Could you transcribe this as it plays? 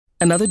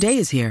Another day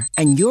is here,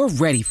 and you're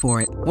ready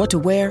for it. What to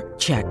wear?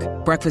 Check.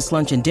 Breakfast,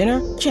 lunch, and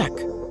dinner? Check.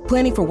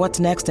 Planning for what's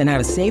next and how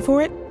to save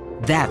for it?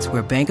 That's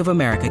where Bank of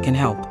America can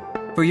help.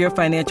 For your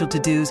financial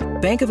to-dos,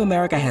 Bank of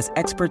America has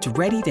experts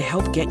ready to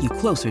help get you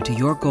closer to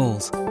your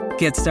goals.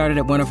 Get started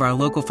at one of our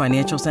local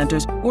financial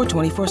centers or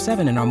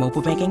 24/7 in our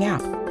mobile banking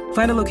app.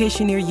 Find a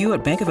location near you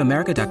at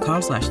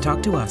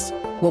bankofamerica.com/talktous.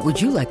 What would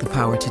you like the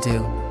power to do?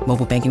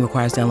 Mobile banking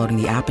requires downloading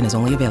the app and is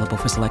only available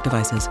for select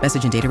devices.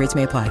 Message and data rates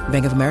may apply.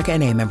 Bank of America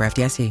N.A., member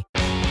FDIC.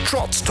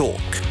 Trots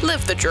Talk.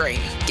 Live the dream.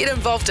 Get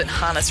involved in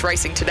harness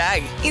racing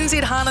today.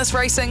 NZ Harness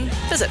Racing.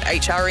 Visit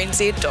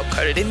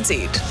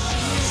hrnz.co.nz.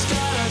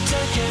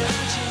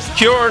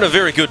 Kia ora and a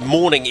very good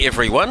morning,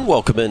 everyone.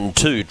 Welcome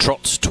into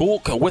Trots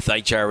Talk with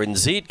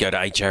HRNZ. Go to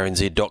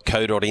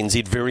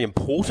hrnz.co.nz. Very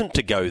important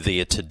to go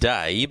there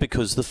today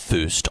because the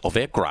first of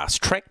our grass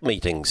track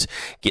meetings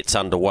gets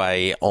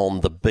underway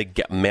on the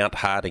big Mount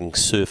Harding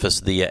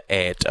surface there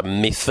at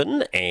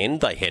Methven, and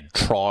they had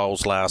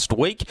trials last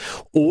week,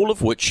 all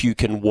of which you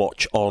can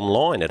watch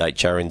online at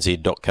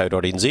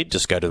hrnz.co.nz.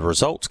 Just go to the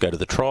results, go to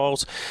the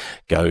trials,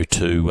 go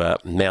to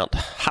Mount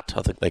Hutt,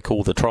 I think they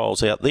call the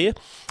trials out there.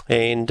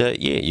 And,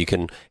 you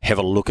can have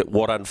a look at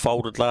what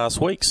unfolded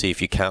last week, see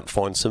if you can't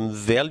find some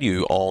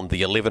value on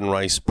the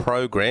 11-race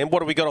program.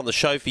 What have we got on the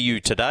show for you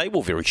today?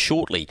 Well, very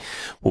shortly,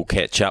 we'll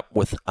catch up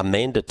with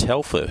Amanda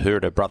Telfer. Her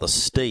and her brother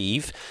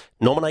Steve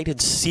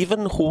nominated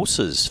 7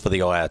 horses for the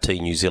IRT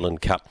New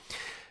Zealand Cup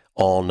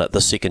on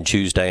the second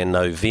Tuesday in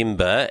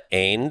November,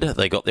 and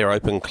they got their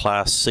open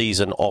class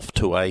season off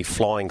to a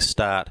flying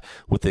start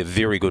with their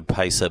very good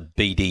pacer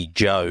BD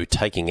Joe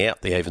taking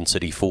out the Avon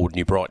City Ford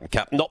New Brighton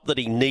Cup. Not that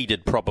he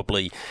needed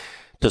probably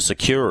to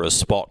secure a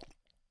spot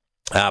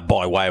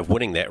by way of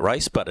winning that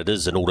race, but it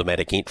is an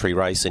automatic entry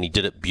race and he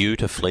did it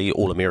beautifully.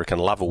 All American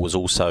Lover was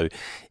also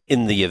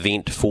in the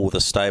event for the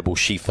stable.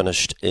 She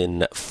finished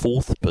in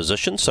 4th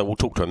position, so we'll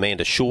talk to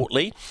Amanda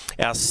shortly.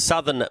 Our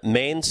Southern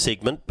Man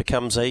segment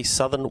becomes a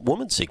Southern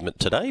Woman segment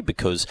today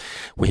because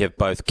we have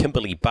both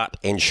Kimberly Butt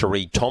and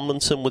Cherie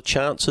Tomlinson with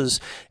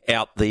chances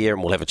out there,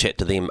 and we'll have a chat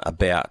to them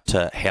about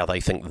how they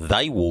think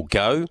they will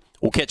go.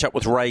 We'll catch up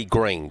with Ray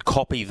Green.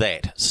 Copy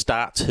that.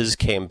 Starts his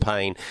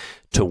campaign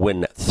to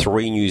win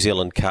 3 New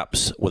Zealand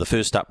Cups with a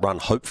first up run,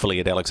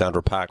 hopefully at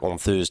Alexandra Park on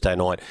Thursday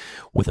night,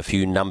 with a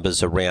few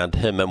numbers around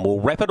him. And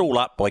we'll wrap it all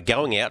up by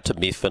going out to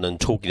Methven and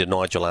talking to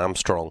Nigel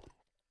Armstrong,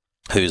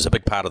 who's a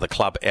big part of the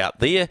club out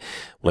there.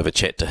 We'll have a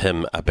chat to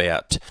him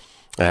about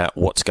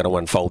what's going to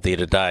unfold there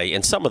today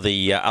and some of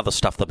the other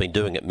stuff they've been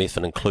doing at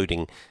Methven,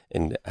 including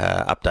in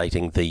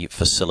updating the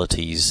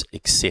facilities,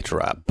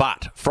 etc.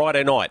 But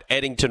Friday night,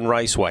 Addington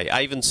Raceway,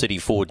 Avon City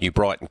Ford New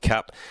Brighton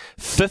Cup,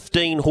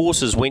 15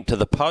 horses went to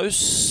the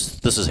posts.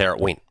 This is how it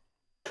went.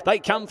 They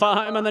come for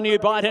home in the New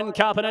Brighton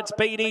Cup, and it's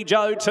BD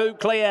Joe too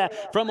clear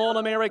from All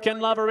American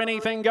Lover.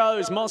 Anything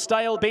Goes.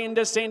 Mossdale Ben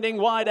descending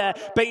wider.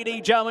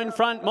 BD Joe in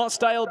front.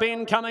 Mossdale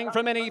Ben coming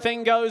from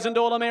Anything Goes and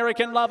All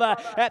American Lover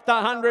at the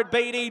 100.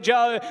 BD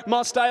Joe.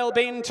 Mossdale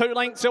Ben 2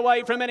 lengths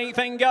away from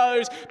Anything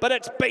Goes, but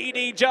it's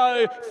BD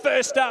Joe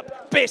first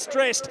up, best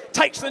dressed,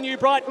 takes the New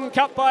Brighton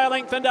Cup by a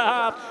length and a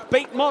half.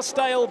 Beat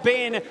Mossdale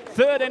Ben,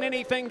 3rd in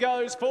Anything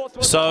Goes,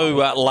 4th. So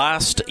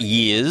last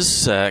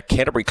year's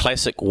Canterbury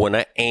Classic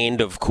winner, and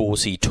of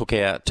course he took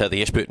out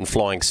the Ashburton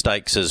Flying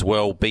Stakes as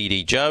well,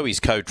 BD Joe. He's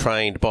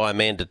co-trained by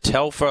Amanda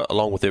Telfer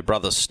along with her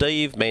brother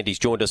Steve. Mandy's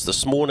joined us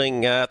this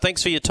morning.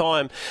 Thanks for your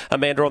time,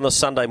 Amanda, on this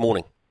Sunday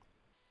morning.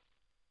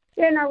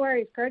 Yeah, no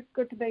worries, Chris.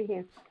 Good to be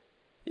here.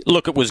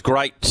 Look, it was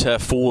great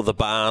for the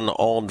barn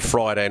on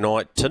Friday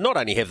night to not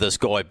only have this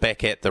guy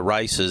back at the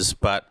races,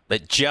 but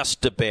it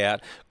just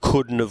about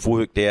couldn't have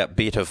worked out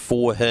better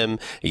for him.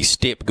 He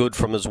stepped good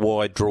from his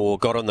wide draw,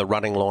 got on the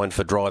running line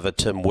for driver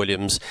Tim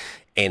Williams,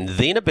 and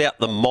then about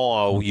the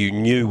mile you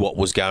knew what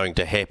was going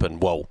to happen.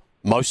 Well,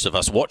 most of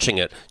us watching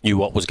it knew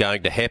what was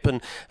going to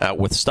happen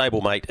with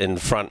stablemate in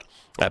front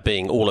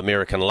being All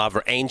American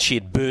Lover, and she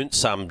had burnt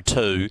some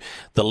too.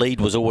 The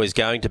lead was always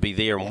going to be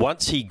there, and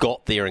once he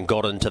got there and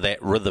got into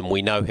that rhythm,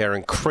 we know how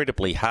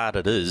incredibly hard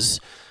it is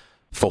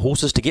for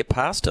horses to get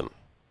past him.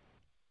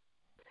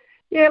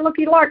 Yeah, look,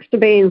 he likes to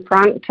be in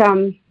front,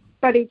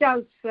 but he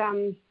does.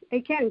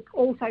 He can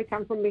also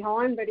come from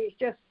behind, but he's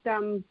just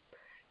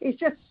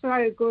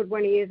so good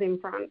when he is in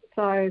front.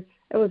 So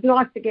it was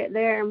nice to get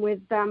there, and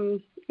with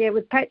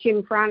Patch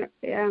in front,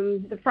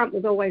 the front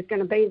was always going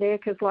to be there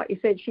because, like you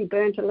said, she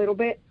burnt a little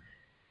bit.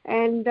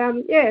 And,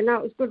 it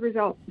was a good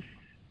result.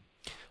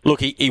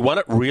 Look, he won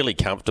it really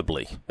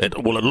comfortably. It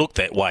looked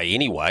that way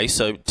anyway.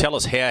 So tell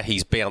us how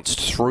he's bounced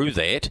through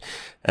that,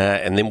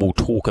 and then we'll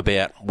talk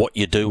about what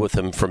you do with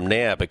him from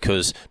now,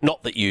 because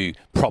not that you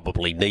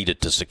probably needed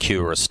to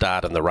secure a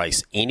start in the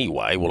race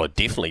anyway. Well, I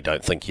definitely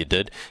don't think you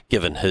did,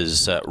 given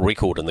his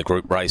record in the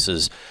group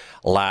races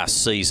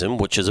last season,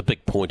 which is a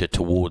big pointer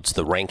towards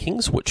the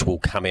rankings, which will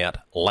come out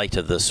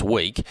later this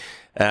week.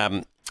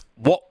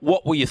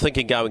 What were you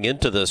thinking going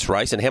into this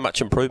race, and how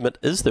much improvement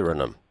is there in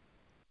him?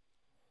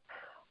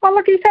 Well,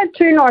 look, he's had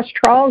two nice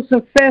trials.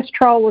 The first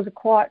trial was a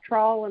quiet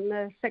trial, and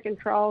the second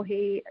trial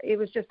he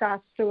was just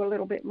asked to do a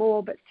little bit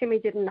more, but Timmy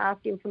didn't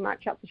ask him for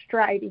much up the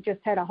straight. He just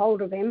had a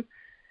hold of him.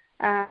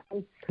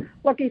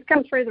 Look, he's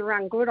come through the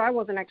run good. I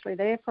wasn't actually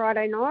there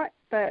Friday night,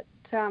 but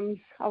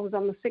I was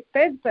on the sick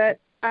bed. But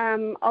I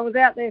was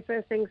out there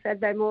first thing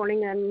Saturday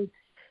morning, and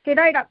he'd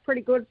ate up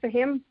pretty good for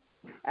him.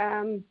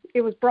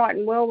 It was bright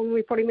and well when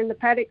we put him in the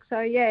paddock. So,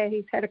 yeah,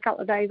 he's had a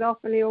couple of days off,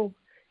 and he'll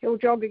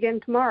jog again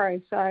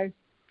tomorrow. So,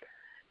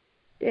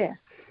 yeah.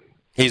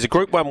 He's a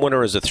Group 1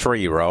 winner as a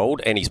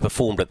 3-year-old, and he's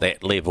performed at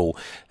that level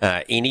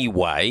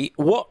anyway.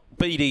 What's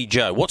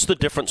the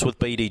difference with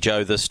BD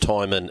Joe this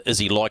time, and is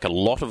he like a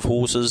lot of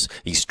horses?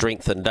 He's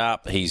strengthened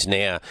up. He's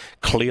now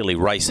clearly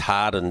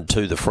race-hardened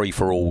to the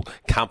free-for-all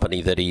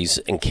company that he's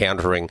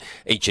encountering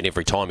each and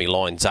every time he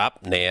lines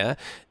up now.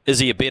 Is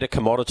he a better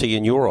commodity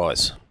in your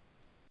eyes?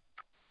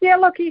 Yeah,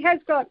 look, he has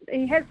got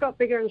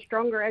bigger and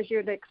stronger, as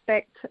you'd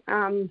expect,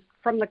 from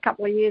the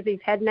couple of years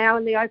he's had now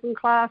in the open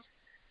class.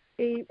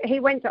 He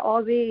went to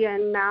Aussie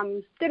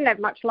and didn't have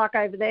much luck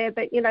over there,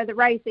 but, you know, the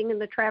racing and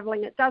the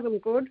travelling, it does him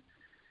good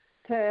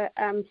to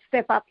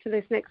step up to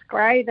this next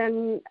grade.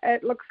 And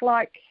it looks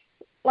like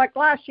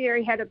last year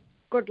he had a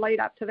good lead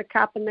up to the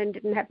Cup and then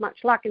didn't have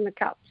much luck in the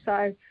Cup.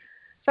 So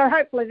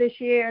hopefully this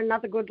year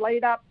another good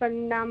lead up.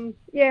 And,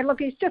 yeah,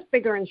 look, he's just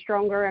bigger and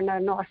stronger and a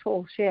nice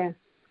horse, yeah.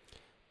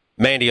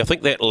 Mandy, I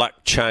think that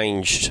luck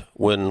changed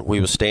when we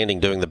were standing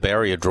doing the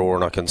barrier draw,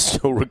 and I can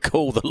still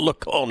recall the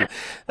look on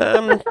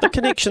the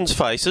Connections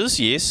faces.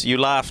 Yes, you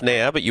laugh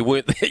now, but you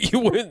weren't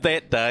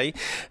that day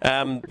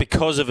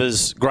because of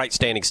his great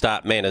standing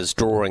start manners.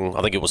 Drawing,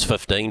 I think it was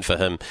 15 for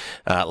him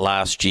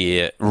last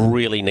year,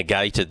 really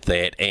negated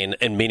that, and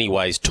in many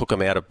ways took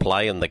him out of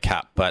play in the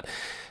Cup. But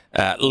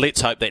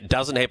let's hope that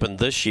doesn't happen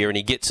this year and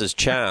he gets his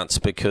chance,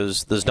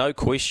 because there's no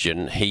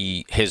question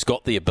he has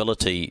got the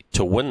ability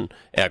to win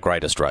our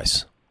greatest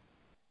race.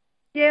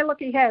 Yeah, look,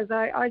 he has.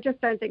 I just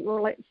don't think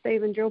we'll let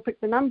Steve and Jill pick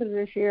the numbers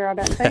this year, I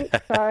don't think.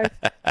 So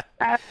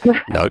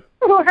Nope.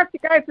 We'll have to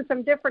go for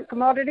some different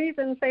commodities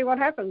and see what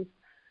happens.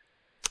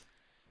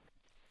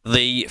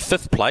 The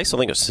 5th place, I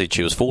think I said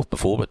she was 4th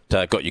before,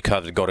 but got you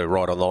covered, got her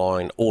right on the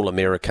line,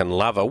 All-American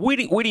Lover. Where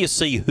do you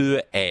see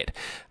her at?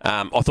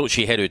 I thought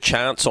she had her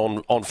chance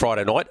on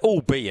Friday night,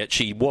 albeit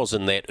she was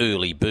in that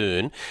early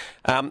burn.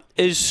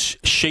 Is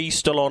she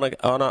still on a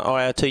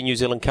IRT New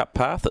Zealand Cup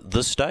path at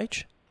this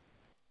stage?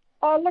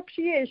 Oh, look,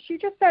 she is. She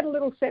just had a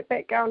little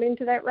setback going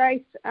into that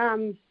race.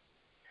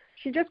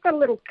 She just got a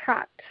little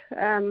cut,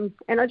 and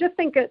I just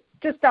think it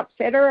just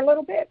upset her a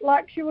little bit.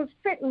 Like, she was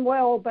fit and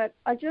well, but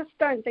I just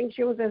don't think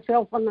she was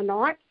herself on the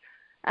night.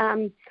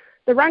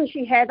 The run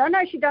she had, I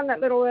know she done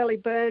that little early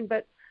burn,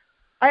 but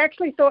I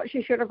actually thought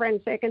she should have ran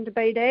second to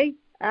BD.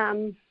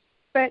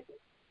 But,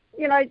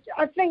 you know,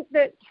 I think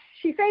that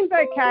she seems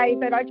okay,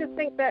 but I just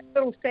think that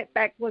little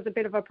setback was a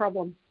bit of a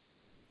problem.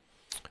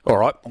 All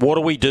right, what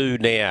do we do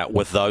now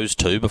with those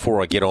two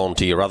before I get on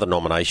to your other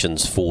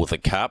nominations for the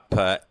Cup?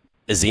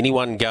 Is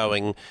anyone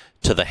going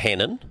to the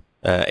Hannon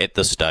at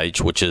this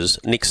stage, which is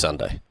next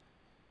Sunday?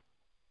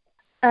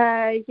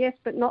 Yes,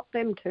 but not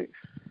them two.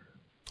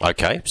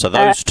 Okay, so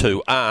those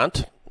two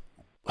aren't.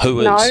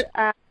 Who is?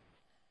 No,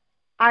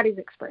 Artie's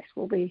Express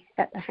will be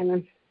at the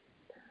Hannon.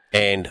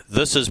 And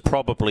this is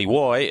probably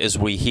why, as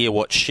we hear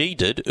what she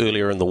did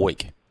earlier in the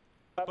week.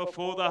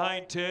 Before the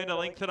home turn, a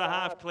length and a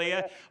half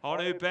clear. On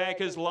her back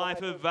is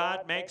Life of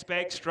Vart. Max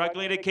back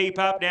struggling to keep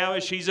up now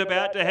as she's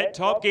about to hit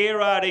top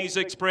gear. Artie's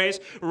Express.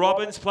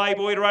 Robbins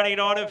Playboy running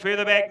on, and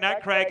further back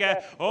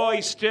Nutcracker. Oh,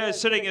 he's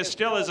sitting as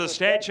still as a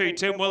statue,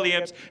 Tim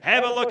Williams.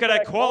 Have a look at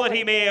a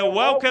quality mare.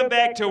 Welcome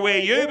back to where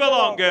you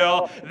belong,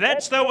 girl.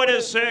 That's the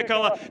winner's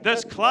circle.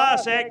 This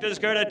class act is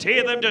going to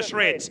tear them to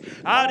shreds.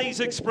 Artie's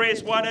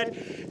Express won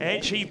it,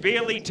 and she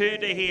barely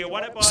turned to here.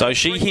 Won it by so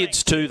she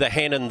heads to the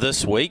Hannon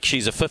this week.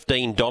 She's a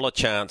 $15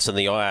 chance in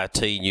the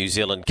IRT New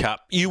Zealand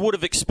Cup. You would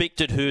have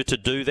expected her to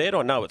do that.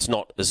 I know it's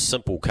not a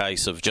simple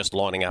case of just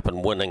lining up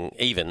and winning,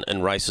 even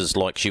in races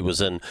like she was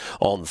in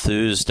on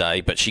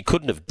Thursday, but she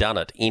couldn't have done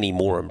it any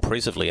more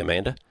impressively,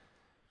 Amanda.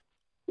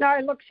 No,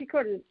 look, she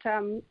couldn't.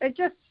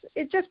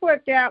 It just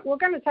worked out. We're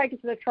going to take her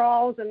to the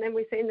trials, and then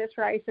we seen this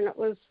race, and it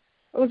was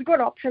a good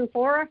option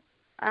for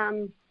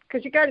her.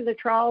 Because you go to the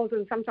trials,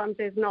 and sometimes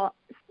there's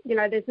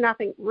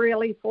nothing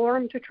really for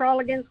them to trial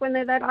against when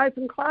they're that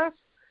open class.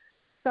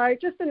 So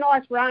just a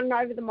nice run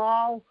over the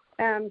mile.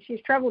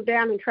 She's travelled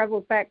down and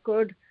travelled back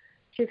good.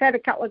 She's had a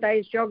couple of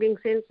days jogging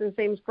since and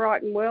seems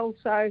bright and well.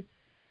 So,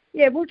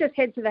 yeah, we'll just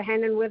head to the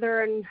Hannon with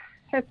her. And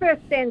her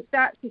first stand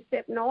start, she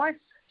stepped nice.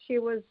 She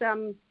was a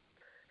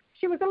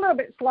little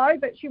bit slow,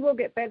 but she will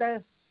get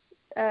better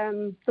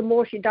the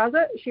more she does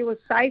it. She was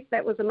safe.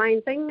 That was the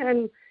main thing.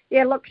 And,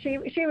 yeah, look, she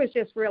was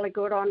just really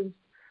good on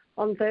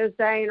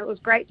Thursday, and it was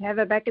great to have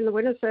her back in the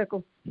winner's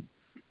circle.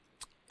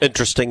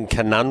 Interesting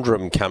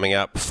conundrum coming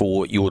up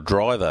for your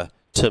driver,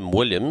 Tim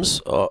Williams.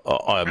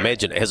 I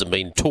imagine it hasn't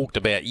been talked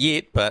about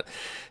yet, but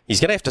he's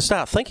going to have to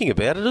start thinking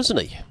about it, isn't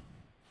he?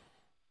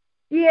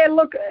 Yeah,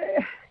 look,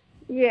 at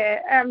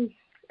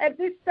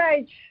this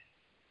stage,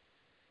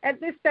 at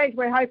this stage,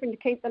 we're hoping to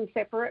keep them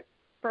separate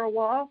for a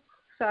while,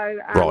 so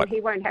Right.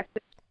 he won't have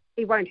to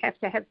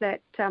have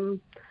that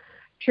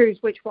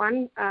choose which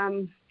one.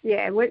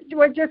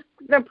 We're just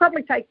they'll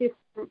probably take this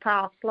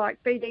path.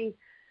 Like BD's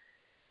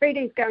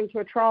going to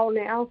a trial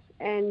now,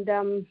 and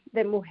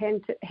then we'll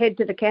head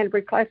to the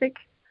Canterbury Classic.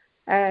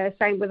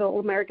 Same with All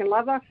American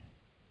Lover.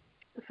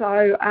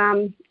 So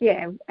and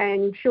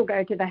she'll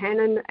go to the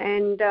Hannon,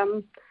 and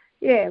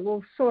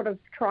we'll sort of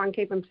try and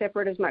keep them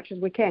separate as much as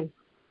we can.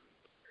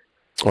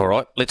 All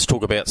right, let's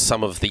talk about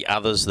some of the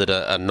others that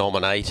are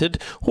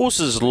nominated.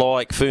 Horses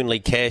like Fernley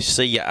Cash,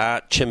 See Ya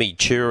Art,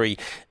 Chimichurri.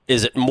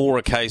 Is it more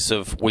a case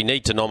of we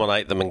need to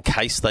nominate them in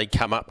case they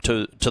come up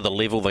to the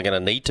level they're going to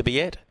need to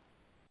be at?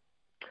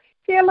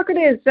 Yeah, look, it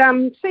is.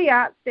 See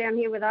Ya Art's down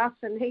here with us,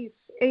 and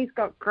he's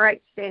got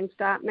great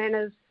stand-start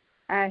manners.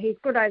 He's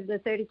good over the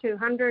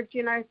 3,200.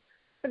 You know,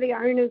 for the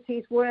owners,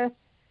 he's worth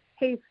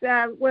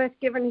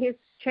giving his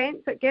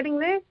chance at getting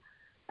there.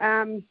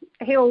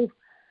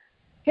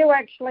 He'll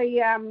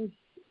actually,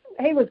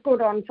 he was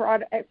good on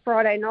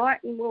Friday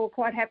night, and we were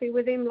quite happy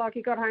with him. Like,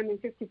 he got home in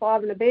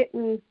 55 and a bit,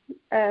 and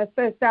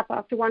first up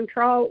after one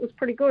trial, it was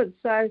pretty good.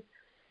 So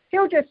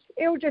he'll just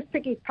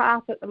pick his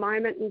path at the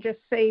moment and just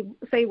see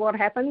what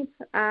happens.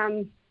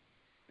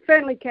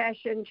 Fernley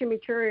Cash and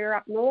Chimichurri are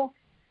up north.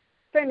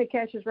 Fernley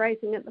Cash is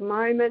racing at the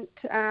moment.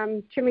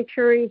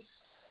 Chimichurri, I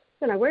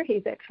don't know where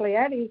he's actually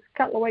at. He's a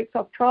couple of weeks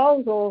off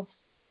trials or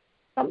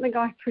something,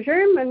 I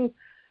presume.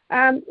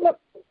 And look.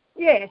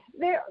 Yeah,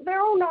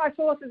 they're all nice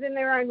horses in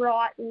their own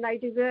right, and they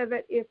deserve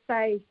it if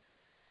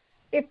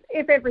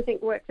everything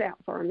works out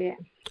for them. Yeah.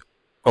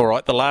 All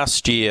right. The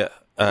last year,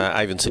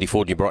 Avon City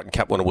Ford New Brighton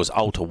Cup winner was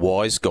Ultra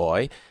Wise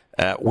Guy.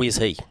 Where's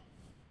he?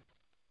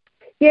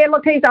 Yeah,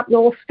 look, he's up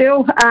north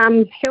still.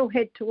 He'll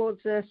head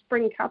towards the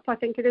Spring Cup, I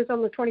think it is,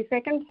 on the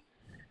 22nd.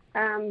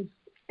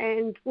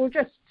 And we'll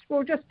just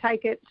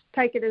take it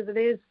as it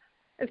is.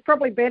 It's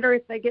probably better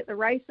if they get the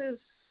races.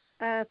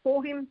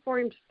 For him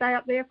to stay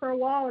up there for a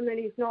while, and then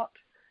he's not,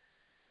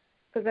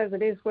 because as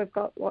it is, we've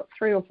got,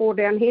 3 or 4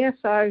 down here.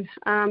 So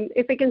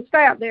if he can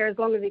stay up there as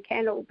long as he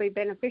can, it will be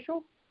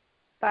beneficial.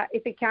 But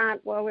if he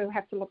can't, well, we'll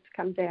have to look to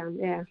come down,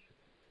 yeah.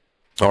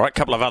 All right, a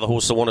couple of other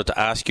horses I wanted to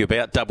ask you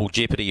about. Double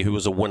Jeopardy, who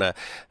was a winner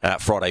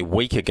Friday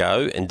week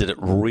ago and did it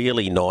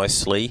really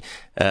nicely.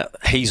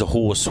 He's a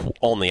horse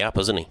on the up,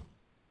 isn't he?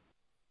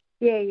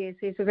 Yeah, he is.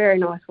 He's a very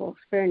nice horse,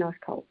 very nice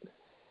colt.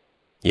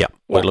 Yeah,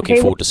 we're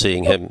looking forward to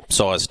seeing him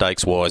size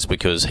stakes-wise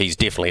because he's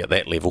definitely at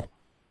that level.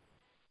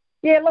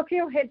 Yeah, look,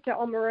 he'll head to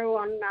Oamaru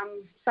on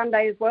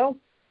Sunday as well.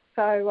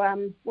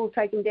 So we'll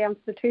take him down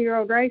to the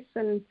 2-year-old race,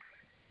 and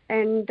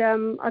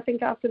I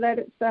think after that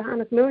it's the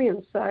Harness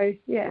Millions. So,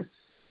 yeah.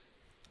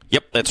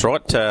 Yep, that's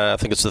right. I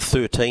think it's the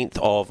 13th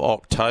of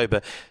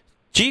October.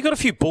 Gee, you got a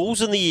few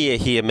balls in the air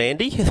here,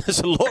 Mandy. There's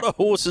a lot of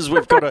horses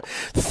we've got to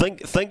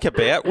think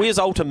about. Where's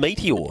Ultra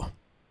Meteor?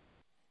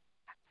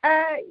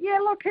 Yeah,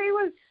 look, he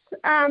was...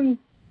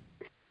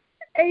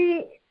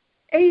 he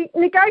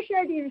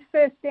negotiated his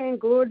first stand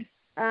good.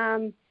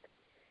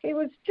 He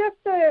was just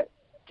a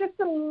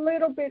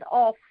little bit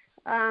off.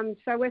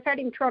 So we've had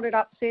him trotted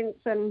up since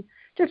and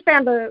just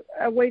found a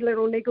wee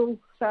little niggle.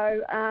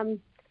 So,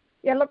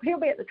 look, he'll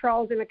be at the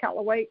trials in a couple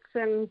of weeks,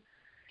 and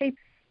he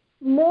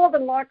more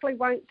than likely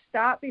won't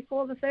start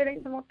before the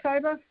 13th of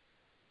October.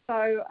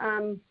 So,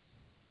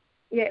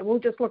 we'll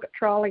just look at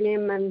trialling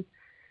him,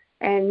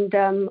 and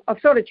I've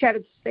sort of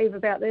chatted to Steve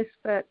about this,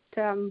 but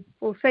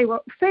we'll see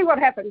what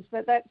happens.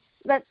 But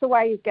that's the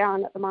way he's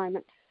going at the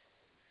moment.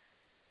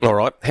 All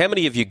right. How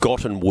many have you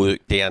got in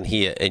work down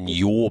here in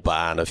your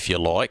barn, if you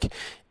like?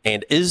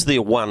 And is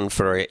there one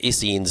for our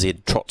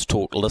SENZ Trots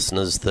Talk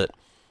listeners that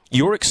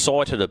you're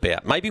excited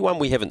about? Maybe one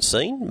we haven't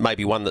seen,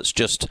 maybe one that's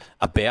just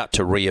about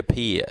to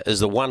reappear. Is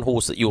there one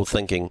horse that you're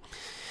thinking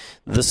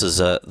this is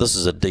a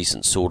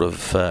decent sort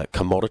of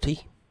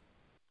commodity?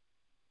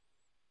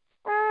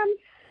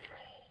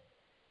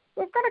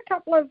 We've got a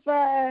couple of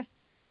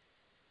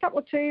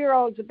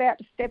 2-year-olds about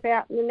to step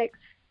out in the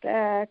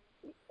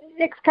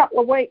next couple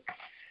of weeks.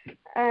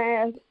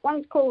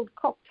 One's called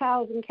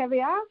Cocktails and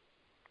Caviar.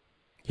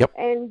 Yep.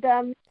 And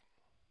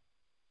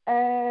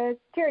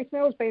Terry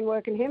Smill's been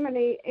working him, and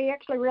he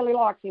actually really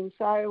likes him.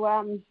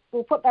 So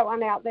we'll put that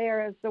one out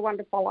there as the one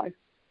to follow.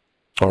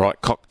 All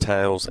right,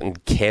 Cocktails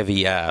and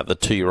Caviar, the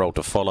 2-year-old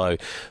to follow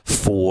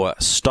for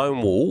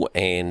Stonewall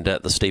and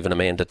the Stephen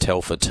Amanda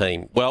Telfer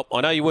team. Well,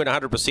 I know you weren't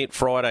 100%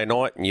 Friday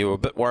night and you were a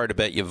bit worried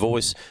about your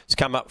voice. It's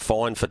come up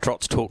fine for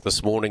Trots Talk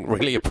this morning.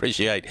 Really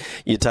appreciate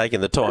you taking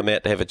the time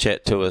out to have a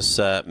chat to us,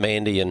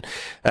 Mandy. And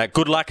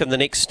good luck in the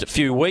next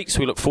few weeks.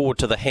 We look forward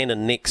to the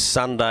Hannon next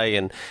Sunday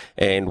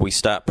and we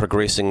start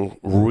progressing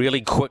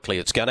really quickly.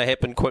 It's going to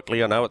happen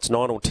quickly. I know it's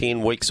 9 or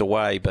 10 weeks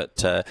away, but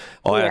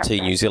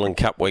IRT New Zealand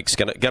Cup Week's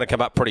going to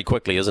come up pretty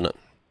quickly, isn't it?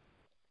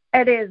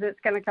 It is. It's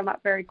going to come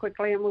up very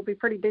quickly, and we'll be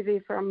pretty busy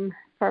from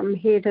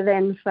here to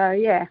then. So,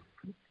 yeah,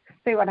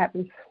 see what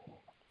happens.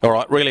 All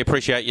right. Really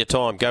appreciate your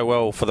time. Go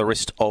well for the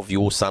rest of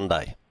your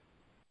Sunday.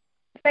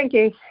 Thank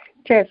you.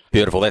 Cheers.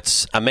 Beautiful.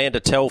 That's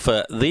Amanda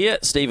Telfer there.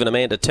 Steve and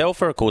Amanda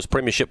Telfer, of course,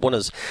 premiership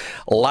winners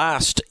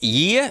last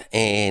year,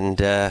 and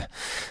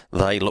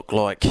they look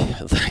like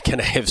they're going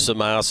to have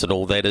some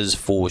arsenal, that is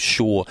for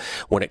sure,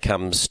 when it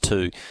comes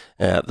to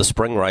the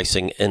spring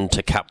racing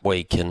into Cup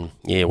Week. And,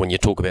 yeah, when you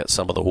talk about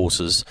some of the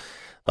horses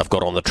I've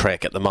got on the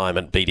track at the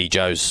moment, BD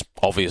Joe's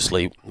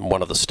obviously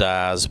one of the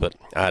stars, but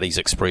Artie's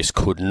Express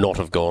could not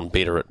have gone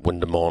better at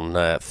Wyndham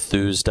on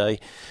Thursday,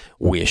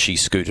 where she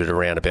scooted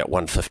around about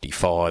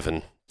 155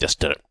 and just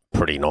did it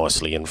pretty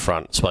nicely in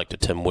front. Spoke to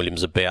Tim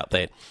Williams about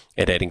that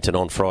at Addington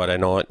on Friday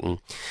night, and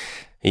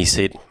he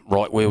said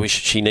right where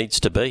she needs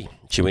to be.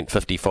 She went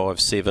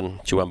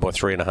 55.7. She won by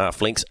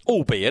 3.5 lengths,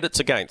 albeit it's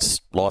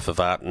against Life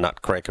of Art,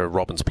 Nutcracker,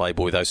 Robbins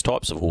Playboy, those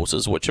types of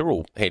horses, which are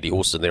all handy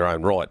horses in their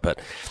own right. But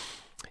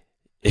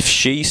if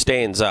she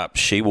stands up,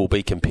 she will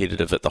be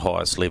competitive at the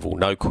highest level.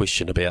 No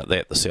question about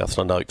that. The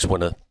Southland Oaks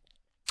winner,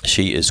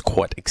 she is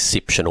quite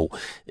exceptional,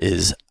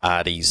 is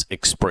Artie's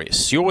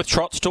Express. You're with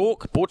Trots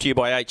Talk, brought to you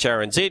by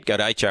HRNZ. Go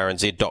to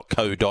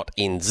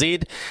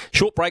hrnz.co.nz.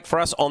 Short break for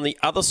us. On the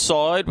other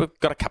side, we've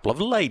got a couple of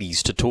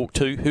ladies to talk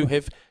to who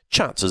have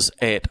chances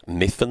at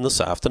Methven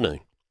this afternoon.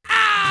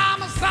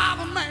 I'm a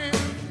Southern man,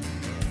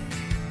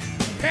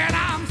 and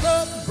I'm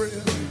Southern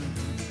bred.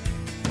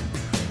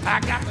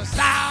 I got the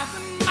South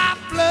in my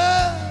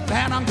blood,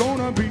 and I'm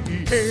gonna be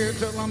here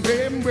till I'm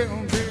dead and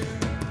well dead.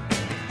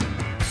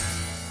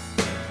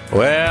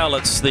 Well,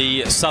 it's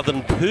the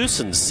Southern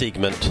Person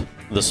segment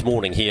this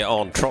morning here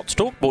on Trots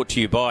Talk, brought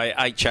to you by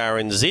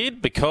HRNZ,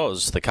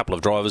 because the couple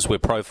of drivers we're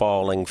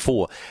profiling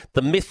for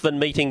the Methven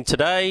meeting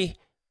today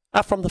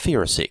are from the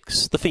fairer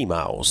sex, the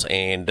females,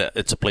 and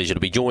it's a pleasure to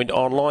be joined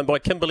online by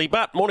Kimberly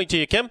Butt. Morning to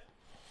you, Kim.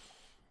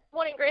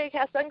 Morning, Greg.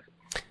 How's things?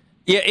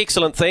 Yeah,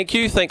 excellent, thank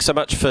you. Thanks so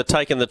much for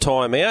taking the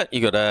time out.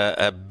 You've got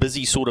a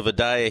busy sort of a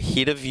day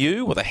ahead of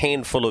you with a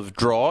handful of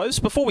drives.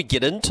 Before we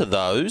get into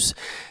those,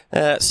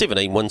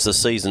 17 wins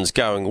this season's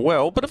going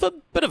well. Bit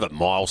of a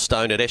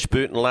milestone at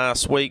Ashburton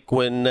last week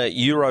when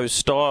Euro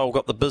Style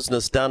got the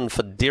business done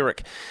for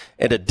Derek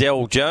and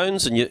Adele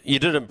Jones, and you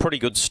did it in pretty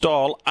good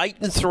style. 8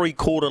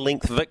 3/4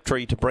 length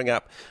victory to bring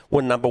up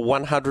win number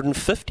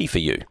 150 for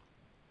you.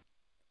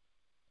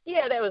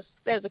 Yeah, that was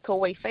a cool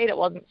wee feat. It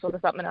wasn't sort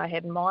of something I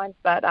had in mind,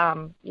 but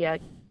yeah,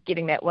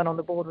 getting that win on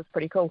the board was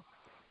pretty cool.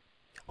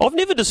 I've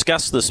never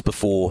discussed this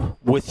before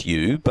with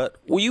you, but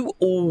were you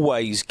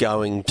always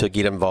going to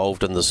get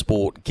involved in the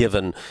sport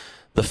given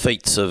the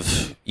feats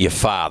of your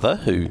father,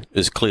 who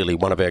is clearly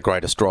one of our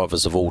greatest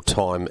drivers of all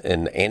time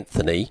in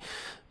Anthony,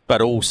 but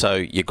also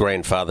your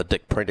grandfather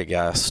Dick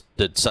Prendergast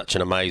did such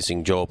an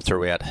amazing job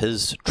throughout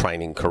his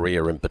training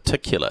career in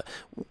particular?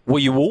 Were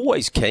you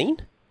always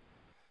keen?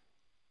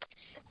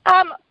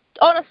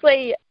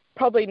 Honestly,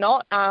 probably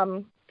not.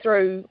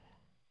 Through,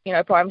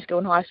 primary school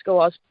and high school,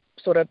 I was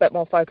sort of a bit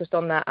more focused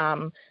on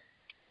the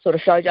sort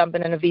of show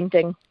jumping and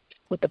eventing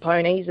with the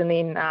ponies. And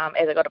then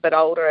as I got a bit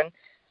older and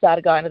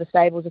started going to the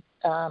stables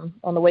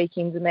on the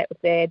weekends and that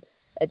with Dad,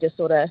 it just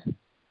sort of,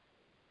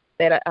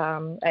 that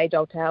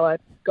age-old tower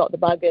got the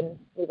bug and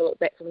never looked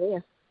back from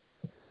there.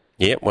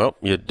 Yeah, well,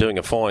 you're doing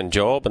a fine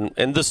job.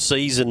 And this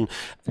season,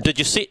 did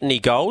you set any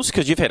goals?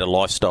 Because you've had a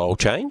lifestyle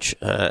change,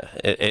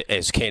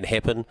 as can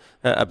happen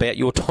about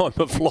your time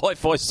of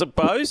life, I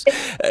suppose.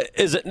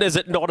 Is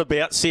it not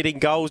about setting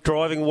goals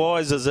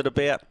driving-wise? Is it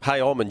about, hey,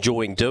 I'm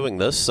enjoying doing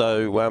this,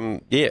 so, I'm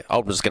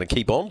just going to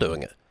keep on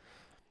doing it?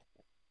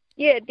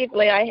 Yeah,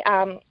 definitely. I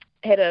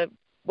had a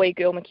wee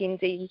girl,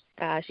 Mackenzie.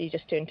 She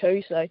just turned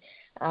 2, so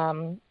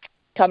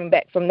coming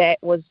back from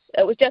that was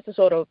just a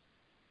sort of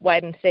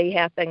wait and see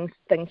how things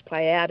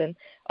play out, and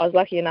I was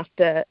lucky enough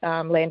to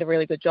land a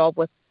really good job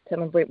with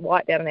Tim and Brett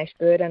White down in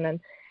Ashburton,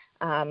 and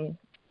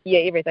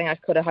everything I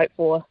could have hoped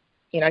for,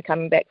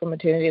 coming back from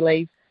maternity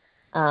leave,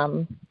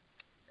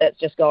 it's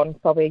just gone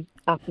probably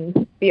up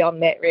and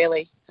beyond that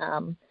really.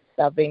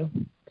 They've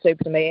been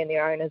super to me, and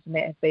their owners and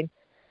that have been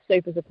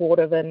super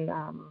supportive, and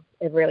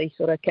have really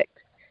sort of kicked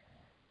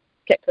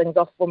things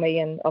off for me,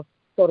 and I've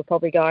sort of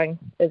probably going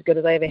as good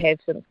as I ever have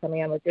since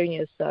coming out with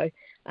juniors, so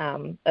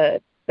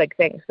big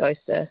thanks goes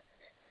to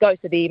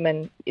them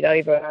and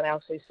everyone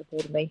else who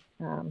supported me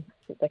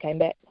since I came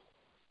back.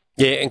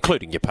 Yeah,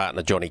 including your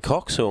partner Johnny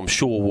Cox, who I'm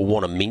sure will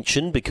want to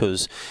mention,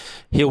 because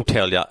he'll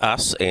tell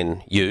us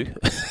and you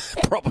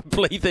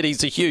probably that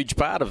he's a huge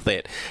part of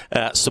that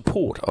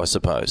support, I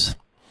suppose.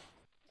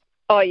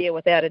 Oh yeah,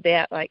 without a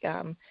doubt. Like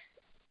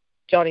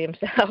Johnny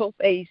himself,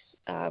 he's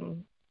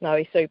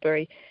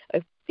super.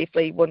 I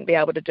definitely wouldn't be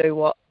able to do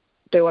what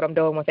I'm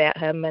doing without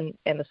him, and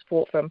the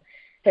support from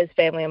his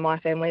family and my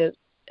family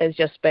has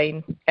just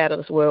been out of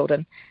this world,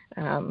 and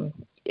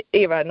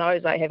everyone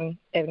knows like having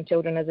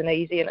children isn't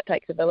easy and it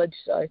takes a village,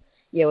 so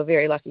yeah, we're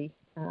very lucky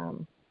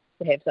to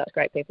have such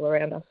great people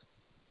around us.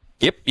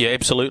 Yep, you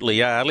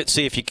absolutely are. Let's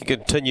see if you can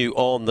continue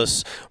on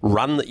this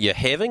run that you're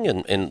having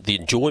and the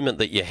enjoyment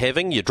that you're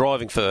having. You're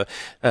driving for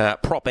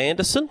Prop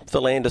Anderson,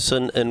 Phil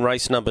Anderson in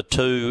race number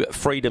 2,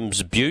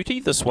 Freedom's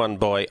Beauty. This one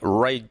by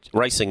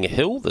Racing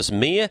Hill, this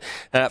mare.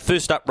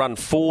 First up, run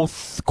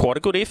 4th. Quite a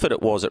good effort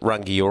it was at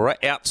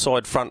Rangiora.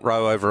 Outside front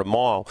row over a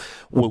mile.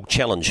 Will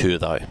challenge her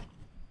though.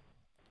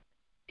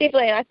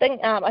 Definitely, I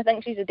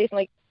think she's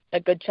definitely a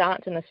good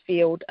chance in this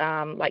field.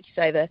 Like you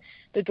say,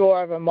 the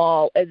draw over a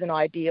mile isn't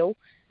ideal.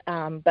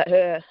 But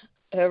her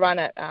run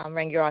at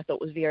Rangiora I thought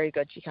was very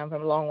good. She came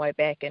from a long way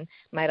back and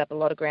made up a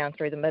lot of ground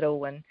through the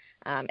middle and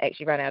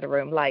actually ran out of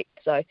room late.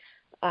 So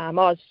I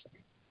was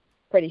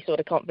pretty sort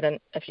of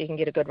confident if she can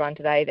get a good run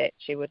today that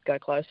she would go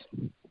close.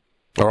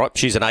 All right,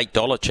 she's an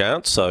 $8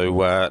 chance,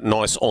 so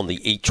nice on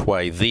the each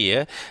way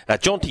there.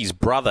 Jonty's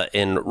brother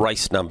in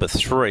race number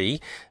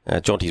 3.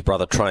 Jonty's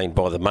brother trained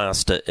by the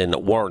master in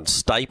Warren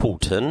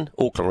Stapleton,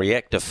 Auckland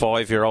Reactor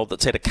 5-year-old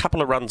that's had a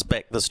couple of runs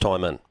back this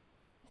time in.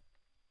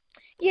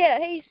 Yeah,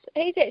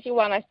 he's actually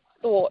one I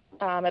thought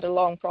at a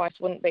long price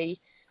wouldn't be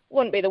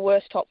the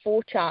worst top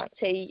 4 chance.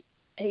 He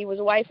was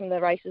away from the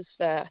races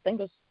for I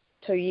think it was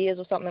 2 years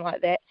or something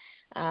like that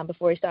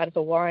before he started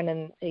for Warren,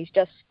 and he's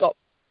just got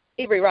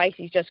every race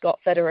he's just got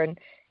fitter and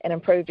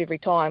improved every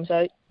time.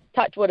 So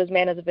touch wood, his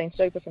manners have been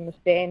super from the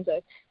stand. So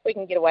if we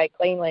can get away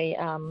cleanly,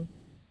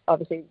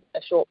 obviously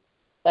a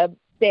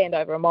stand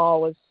over a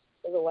mile is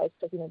always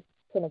picking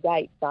a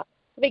gate, but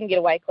if he can get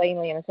away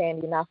cleanly and is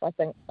handy enough, I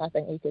think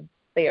he could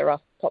be a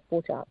rough top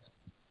 4 chance.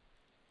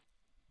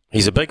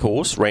 He's a big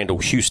horse, Randall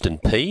Houston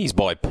P. He's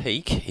by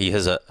Peak. He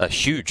has a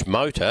huge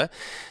motor,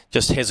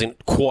 just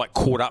hasn't quite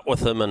caught up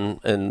with him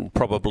and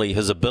probably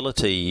his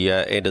ability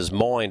and his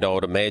mind, I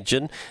would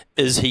imagine.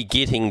 Is he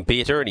getting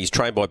better? And he's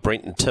trained by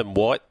Brent and Tim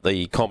White,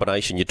 the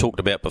combination you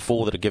talked about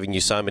before that are giving you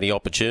so many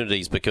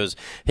opportunities, because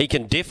he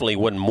can definitely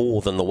win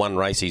more than the one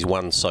race he's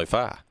won so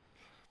far.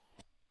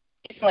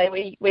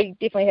 Definitely, we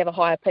definitely have a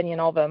high opinion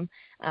of him,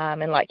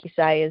 and like you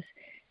say,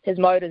 his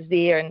motor's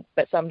there,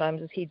 but sometimes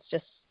his head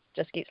just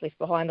gets left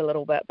behind a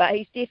little bit. But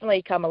he's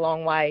definitely come a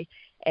long way,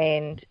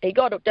 and he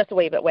got just a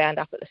wee bit wound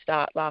up at the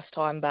start last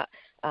time, but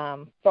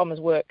from his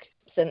work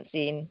since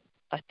then,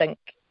 I think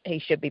he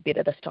should be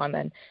better this time.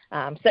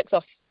 And 6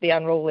 off the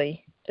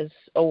unruly is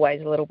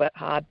always a little bit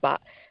hard, but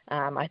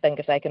I think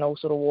if they can all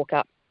sort of walk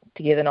up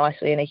together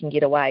nicely and he can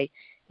get away,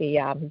 he's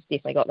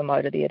definitely got the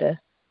motor there to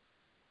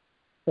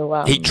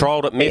he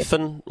trialled at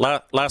Methven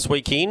last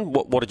weekend.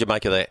 What did you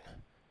make of that?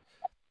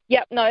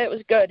 Yep, no, it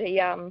was good.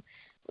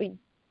 We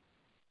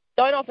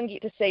don't often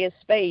get to see his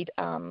speed,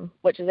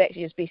 which is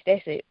actually his best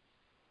asset.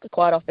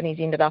 Quite often he's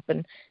ended up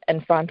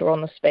in front or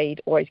on the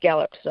speed, or he's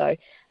galloped. So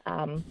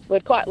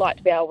we'd quite like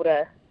to be able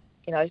to,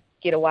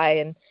 get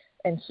away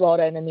and slot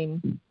in and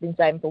then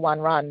save him for one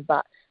run.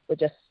 But we're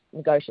just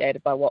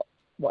negotiated by what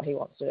he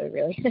wants to do,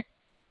 really.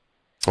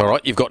 All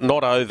right, you've got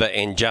Not Over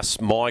and Just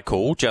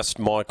Michael. Just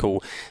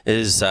Michael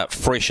is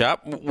fresh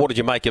up. What did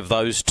you make of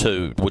those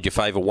two? Would you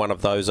favour one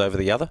of those over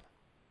the other?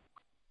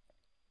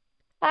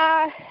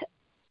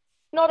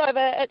 Not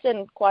Over. It's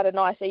in quite a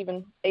nice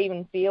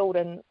even field,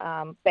 and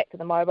back to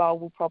the mobile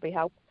will probably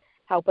help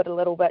it a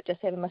little bit.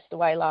 Just having missed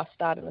away last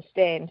start in the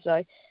stand,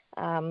 so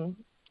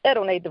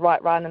it'll need the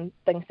right run and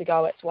things to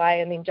go its way.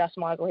 And then Just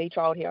Michael, he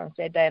trialled here on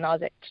Saturday, and I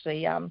was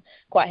actually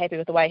quite happy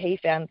with the way he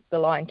found the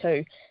line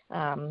too.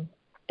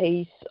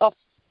 He's off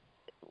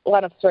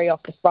 1 of 3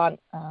 off the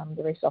front,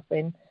 the rest off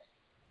 10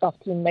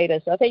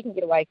 metres. So if he can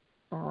get away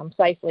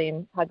safely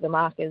and hug the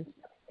markers,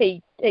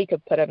 he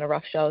could put in a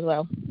rough show as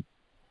well.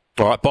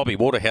 All right, Bobby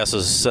Waterhouse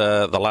is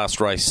the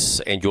last race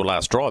and your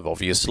last drive,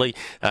 obviously.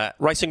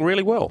 Racing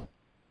really well.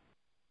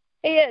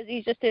 He is.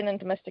 He's just turned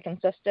into Mr.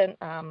 Consistent.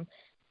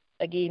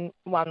 Again,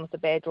 one with a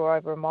bad draw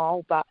over a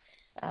mile, but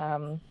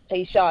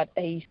he's shown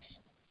he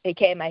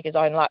can make his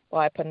own luck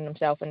by putting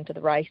himself into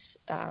the race,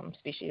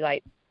 especially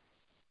late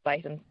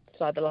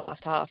inside the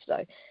last half.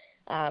 So,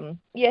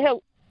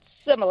 he'll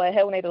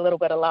need a little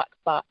bit of luck,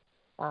 but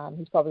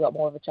he's probably got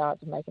more of a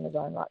chance of making his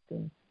own luck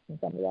than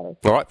some of the others.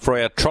 All right, for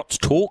our Trots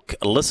Talk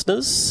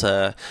listeners,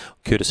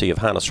 courtesy of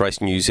Harness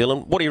Racing New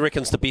Zealand, what do you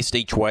reckon's the best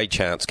each way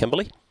chance,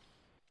 Kimberly?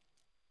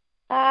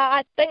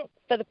 I think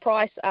for the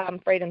price,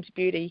 Freedom's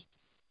Beauty,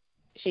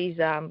 she's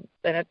in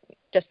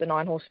just the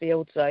 9-horse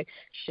field, so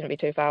she shouldn't be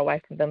too far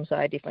away from them, so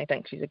I definitely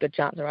think she's a good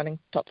chance of running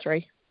top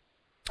 3.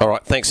 All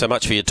right, thanks so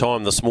much for your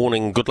time this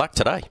morning. Good luck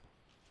today.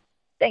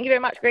 Thank you very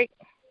much, Greg.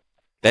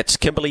 That's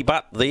Kimberly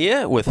Butt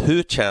there with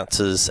her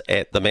chances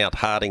at the Mount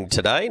Harding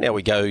today. Now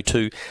we go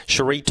to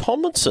Cherie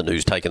Tomlinson,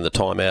 who's taken the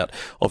time out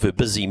of her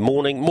busy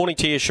morning. Morning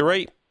to you,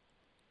 Cherie.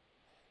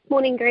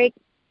 Morning, Greg.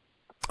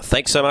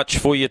 Thanks so much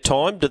for your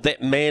time. Did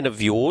that man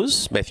of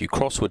yours, Matthew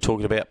Cross, we're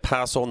talking about,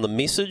 pass on the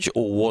message,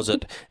 or was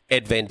it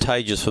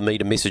advantageous for me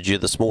to message you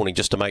this morning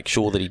just to make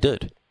sure that he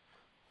did?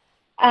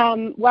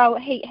 Well,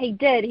 he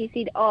did. He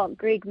said,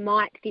 Greg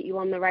might get you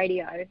on the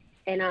radio.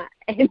 And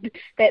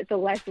that's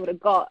all I sort of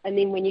got. And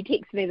then when you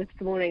texted me this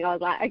morning, I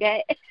was like,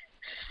 okay.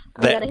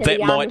 That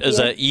might is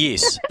a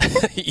yes.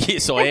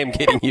 Yes, I am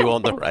getting you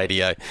on the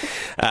radio.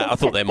 I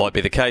thought that might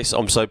be the case.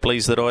 I'm so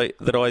pleased that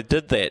I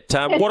did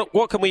that.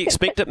 What can we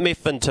expect at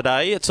Methven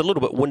today? It's a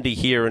little bit windy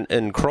here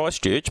in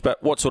Christchurch,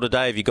 but what sort of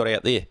day have you got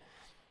out there?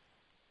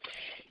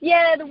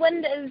 Yeah, the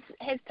wind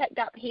has picked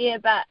up here,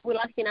 but we're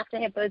lucky enough to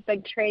have those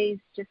big trees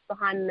just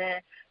behind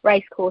the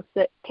racecourse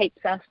that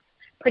keeps us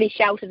pretty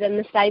sheltered in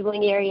the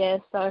stabling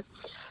area. So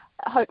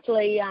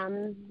hopefully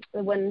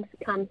the wind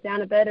calms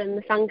down a bit and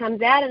the sun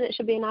comes out and it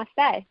should be a nice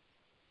day.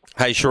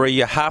 Hey, Cherie,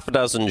 you're half a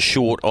dozen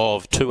short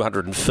of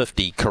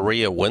 250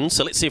 career wins,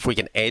 so let's see if we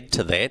can add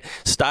to that.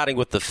 Starting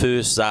with the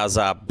first,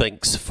 Zaza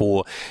Binks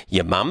for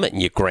your mum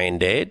and your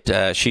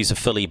granddad. She's a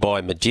filly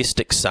by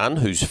Majestic Sun,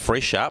 who's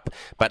fresh up,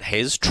 but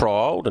has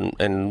trialled.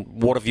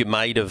 And what have you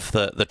made of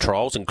the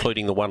trials,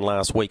 including the one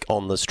last week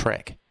on this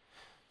track?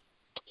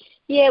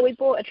 Yeah, we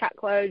bought a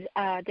truckload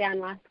down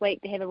last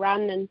week to have a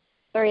run, and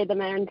 3 of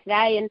them are in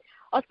today. And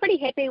I was pretty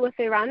happy with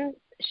her run.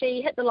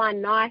 She hit the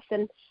line nice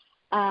and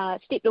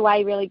stepped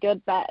away really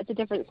good, but it's a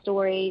different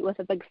story with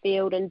a big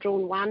field and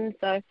drawn 1.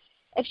 So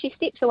if she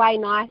steps away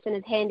nice and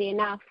is handy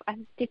enough, I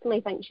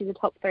definitely think she's a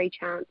top 3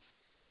 chance.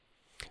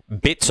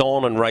 Bets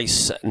on in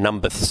race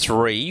number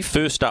 3.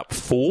 First up,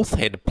 4th,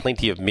 had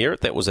plenty of merit.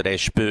 That was at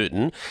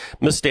Ashburton.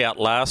 Missed out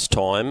last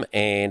time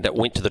and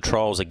went to the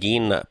trials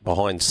again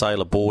behind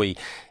Sailor Boy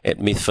at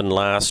Methven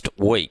last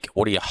week.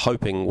 What are you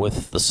hoping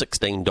with the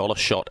 $16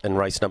 shot in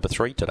race number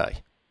 3 today?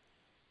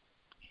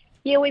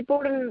 Yeah, we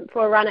brought him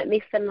for a run at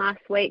Methven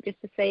last week just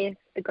to see if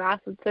the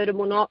grass would suit him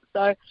or not.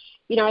 So,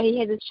 he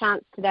has his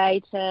chance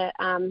today to,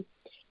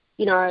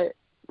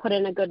 put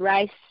in a good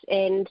race.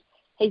 And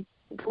he's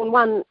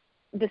won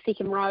the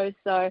second row,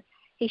 so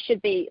he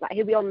should be,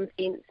 he'll be on the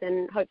fence.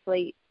 And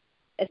hopefully,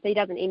 if he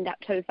doesn't end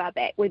up too far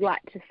back, we'd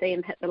like to see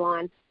him hit the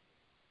line.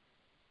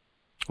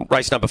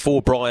 Race number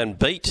 4, Brian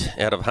Beat,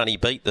 out of Honey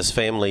Beat, this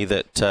family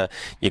that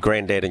your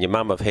granddad and your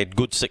mum have had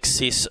good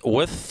success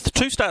with.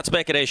 2 starts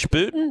back at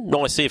Ashburton,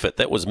 nice effort.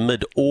 That was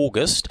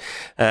mid-August,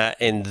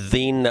 and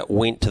then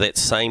went to that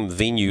same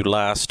venue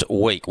last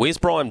week. Where's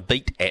Brian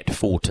Beat at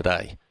for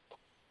today?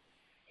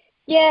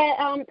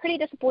 Yeah, pretty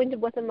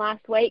disappointed with him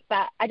last week,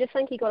 but I just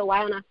think he got away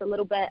on us a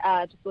little bit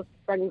just with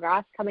spring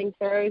grass coming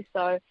through.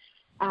 So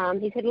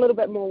he's had a little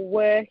bit more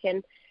work,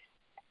 and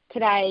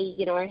today,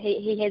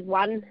 he has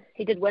won.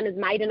 He did win his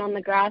maiden on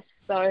the grass.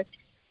 So,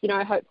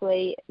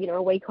 hopefully,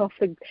 a week off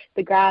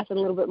the grass and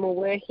a little bit more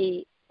work,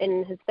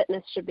 and his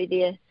fitness should be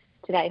there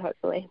today,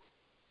 hopefully.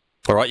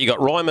 All right, you got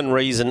Rhyme and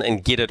Reason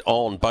and Get It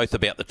On, both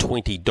about the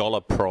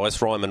 $20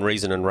 price. Rhyme and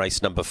Reason in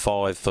race number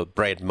 5 for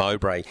Brad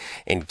Mowbray,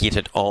 and Get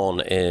It On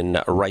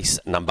in race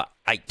number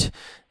 8.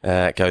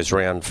 Goes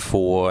round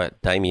for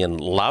Damien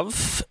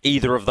Love.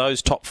 Either of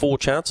those top 4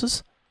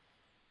 chances?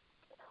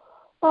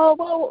 Oh,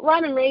 well,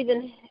 Rhyme and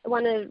Reason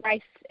won a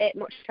race at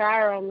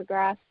Mochara on the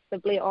grass, the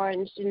Blair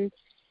Orange, and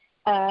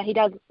he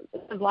does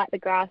like the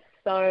grass.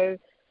 So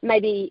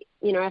maybe,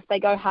 if they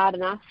go hard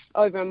enough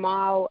over a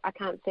mile, I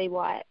can't see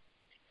why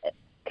it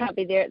can't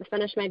be there at the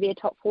finish. Maybe a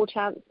top 4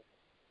 chance.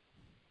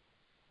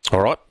 All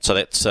right, so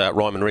that's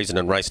Rhyme and Reason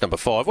in race number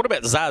 5. What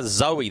about Zaz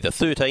Zoe, the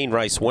 13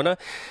 race winner?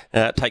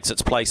 Takes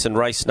its place in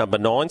race number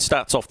 9.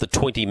 Starts off the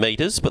 20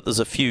 metres, but there's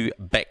a few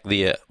back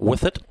there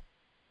with it.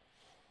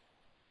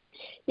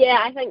 Yeah,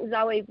 I think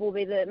Zoe will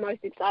be the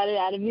most excited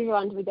out of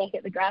everyone to be back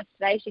at the grass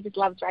today. She just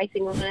loves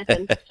racing on it,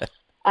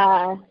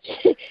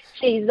 and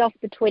she's off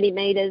the 20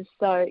 metres,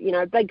 so,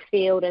 big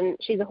field, and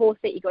she's a horse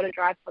that you got to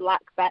drive for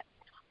luck, but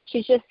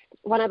she's just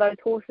one of those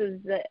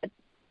horses that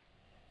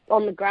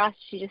on the grass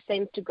she just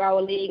seems to grow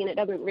a leg, and it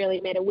doesn't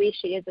really matter where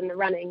she is in the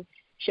running,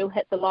 she'll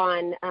hit the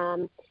line,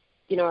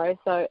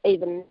 so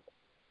even,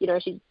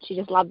 she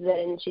just loves it,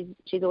 and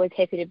she's always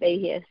happy to be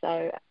here,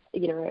 so,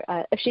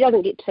 if she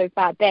doesn't get too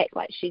far back,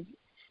 she's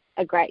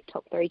a great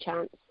top 3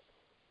 chance.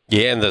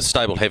 Yeah, and the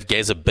stable have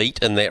Gaza Beat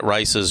in that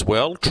race as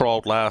well.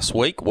 Trialled last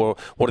week. Well,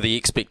 what are the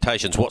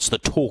expectations? What's the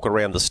talk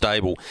around the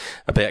stable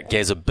about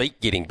Gaza Beat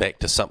getting back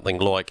to something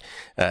like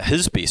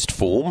his best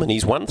form? And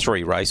he's won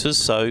 3 races,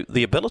 so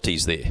the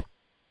ability's there.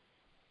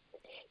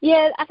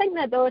 Yeah, I think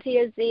the ability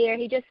is there.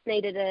 He just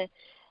needed a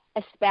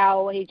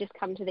spell. He just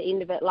come to the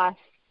end of it last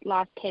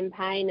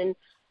campaign, and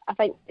I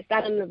think it's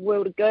done him the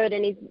world of good,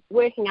 and he's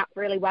working up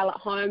really well at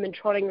home and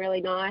trotting really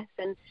nice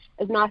and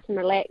is nice and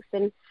relaxed.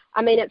 And,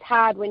 it's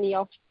hard when you're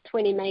off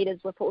 20 metres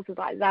with horses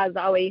like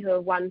Zazoe who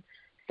have won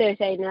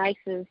 13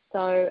 races.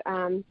 So,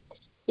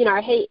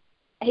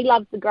 he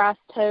loves the grass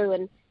too,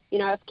 and,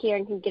 if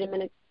Kieran can get him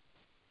in a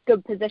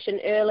good position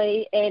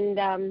early and,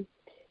 and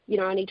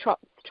he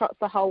trots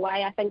the whole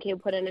way, I think he'll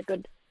put in a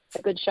good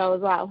show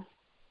as well.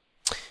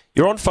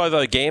 You're on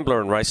Fovo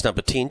Gambler in race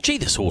number 10. Gee,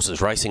 this horse is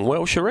racing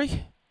well,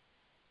 Cherie.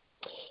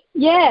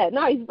 Yeah,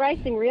 no, he's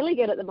racing really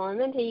good at the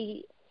moment.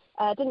 He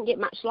didn't get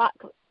much luck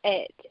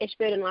at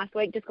Ashburton last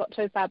week, just got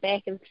too far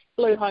back and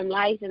flew home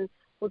late and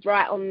was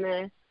right on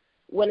the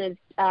winner's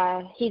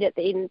head at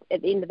the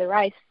end of the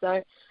race.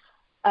 So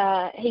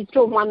he's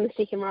drawn 1 the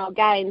second row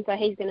again, so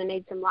he's going to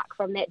need some luck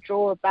from that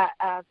draw. But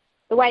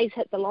the way he's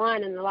hit the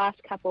line in the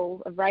last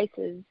couple of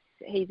races,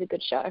 he's a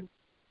good show.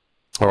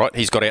 All right,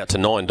 he's got out to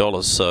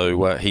 $9,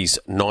 so he's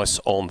nice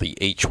on the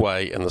each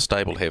way, and the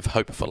stable have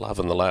Hope for Love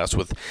in the last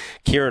with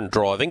Kieran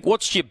driving.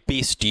 What's your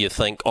best, do you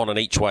think, on an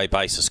each way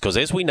basis? Because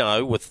as we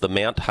know, with the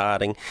Mount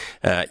Harding,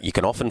 you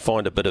can often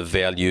find a bit of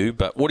value,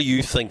 but what do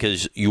you think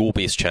is your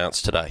best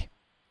chance today?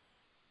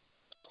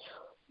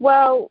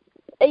 Well,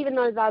 even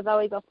though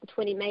Zazoe's off the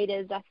 20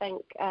 metres, I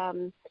think,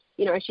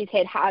 she's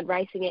had hard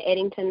racing at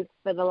Addington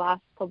for the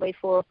last probably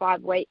 4 or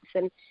 5 weeks,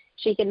 and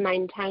she can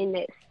maintain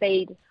that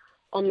speed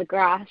on the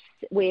grass,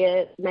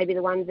 where maybe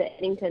the ones at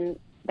Addington,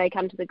 they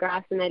come to the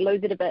grass and they lose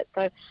it a bit.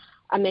 So,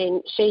 I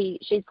mean,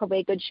 she's probably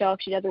a good show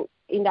if she doesn't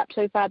end up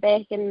too far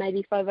back, and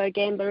maybe Fovo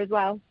Gambler as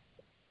well.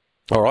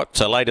 All right,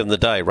 so later in the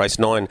day, race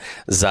 9,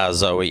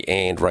 Zazoe,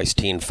 and race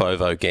 10,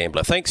 Fovo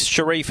Gambler. Thanks,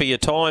 Cherie, for your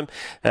time.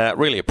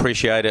 Really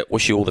appreciate it.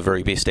 Wish you all the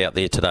very best out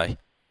there today.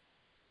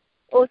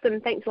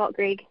 Awesome. Thanks a lot,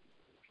 Greg.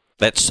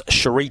 That's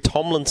Cherie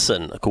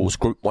Tomlinson, of course,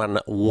 Group 1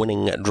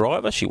 winning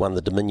driver. She won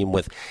the Dominion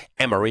with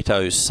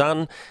Amaretto's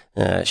son.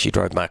 She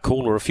drove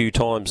Marcoola a few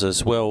times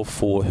as well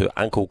for her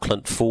uncle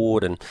Clint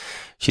Ford, and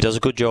she does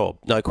a good job,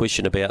 no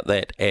question about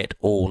that at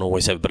all, and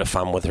always have a bit of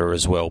fun with her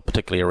as well,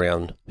 particularly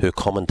around her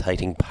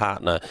commentating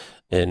partner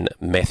in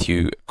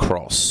Matthew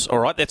Cross. All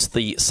right, that's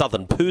the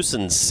Southern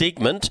Person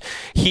segment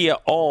here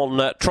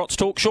on Trots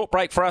Talk. Short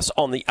break for us.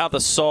 On the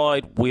other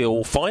side,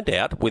 we'll find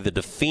out where the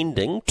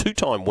defending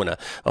two-time winner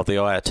of the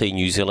IRT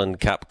New Zealand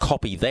Cup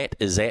Copy That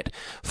is at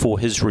for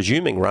his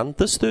resuming run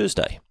this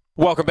Thursday.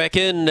 Welcome back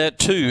in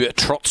to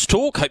Trots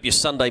Talk. Hope your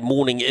Sunday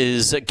morning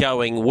is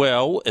going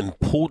well.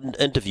 Important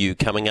interview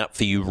coming up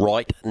for you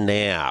right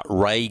now.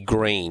 Ray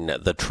Green,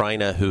 the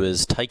trainer who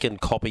has taken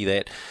Copy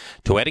That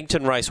to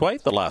Addington Raceway,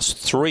 the last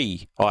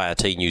 3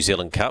 IRT New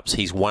Zealand Cups.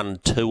 He's won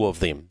 2 of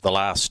them, the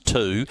last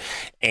 2,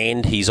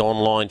 and he's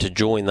online to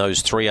join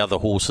those 3 other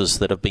horses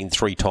that have been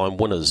 3-time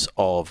winners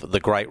of the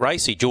great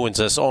race. He joins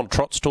us on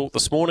Trots Talk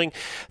this morning.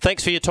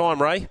 Thanks for your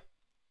time, Ray.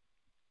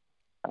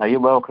 You're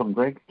welcome,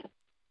 Greg.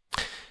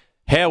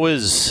 How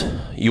is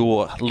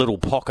your little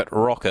pocket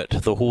rocket,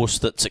 the horse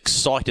that's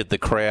excited the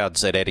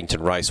crowds at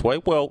Addington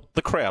Raceway? Well,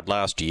 the crowd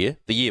last year,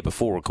 the year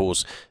before, of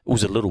course, it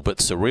was a little bit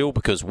surreal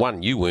because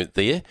 1, you weren't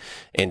there,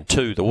 and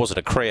 2, there wasn't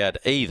a crowd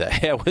either.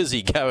 How is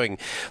he going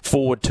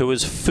forward to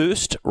his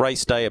first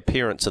race day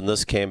appearance in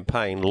this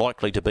campaign,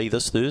 likely to be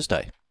this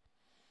Thursday?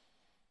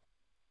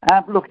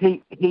 Look,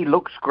 he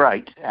looks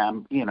great.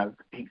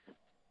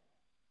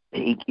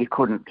 You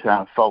couldn't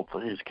fault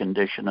his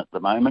condition at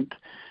the moment.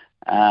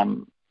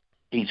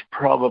 He's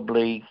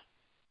probably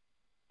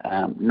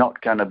not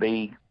going to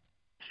be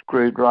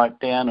screwed right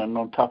down and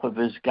on top of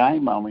his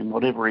game. I mean,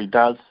 whatever he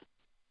does,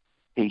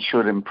 he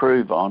should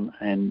improve on,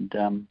 and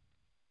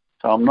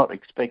so I'm not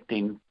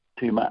expecting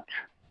too much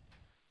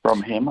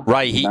from him.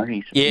 Ray,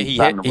 he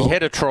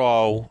had a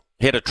trial.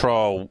 Had a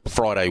trial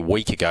Friday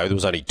week ago. There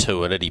was only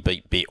 2 in it. He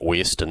beat Bet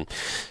West, and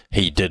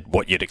he did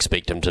what you'd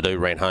expect him to do,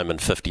 ran home in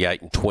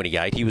 58 and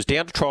 28. He was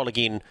down to trial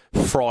again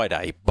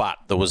Friday, but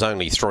there was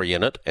only 3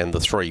 in it, and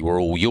the 3 were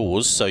all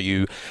yours, so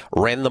you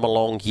ran them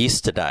along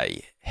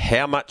yesterday.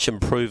 How much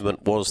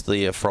improvement was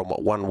there from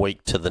 1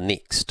 week to the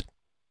next?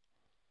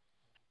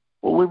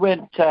 Well,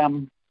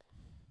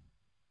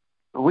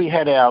 we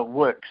had our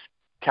works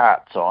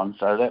carts on,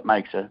 so that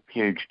makes a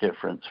huge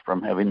difference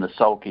from having the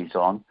sulkies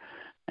on.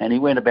 And he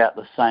went about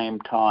the same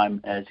time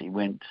as he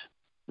went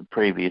the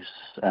previous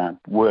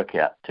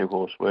workout,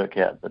 2-horse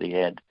workout that he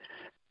had.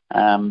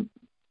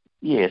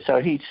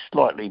 So he's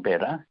slightly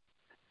better.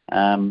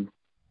 He'll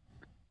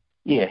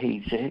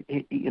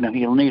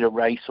need a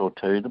race or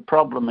 2. The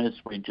problem is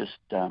we just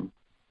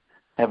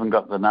haven't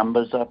got the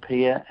numbers up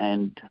here,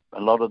 and a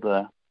lot of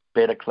the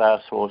better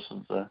class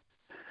horses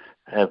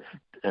have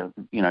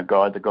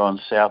either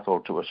gone south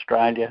or to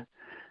Australia,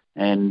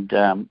 and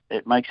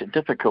it makes it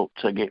difficult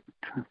to get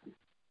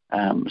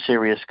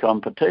serious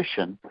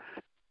competition.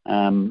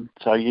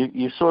 So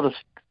you're sort of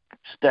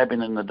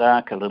stabbing in the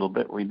dark a little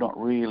bit. We're not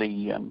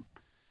really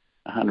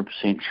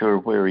 100% sure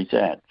of where he's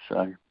at.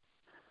 So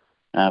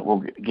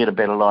we'll get a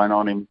better line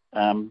on him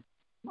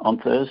on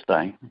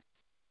Thursday.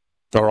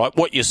 All right.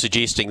 What you're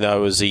suggesting,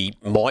 though, is he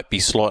might be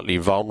slightly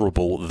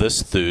vulnerable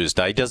this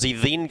Thursday. Does he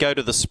then go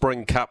to the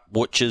Spring Cup,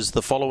 which is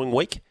the following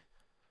week?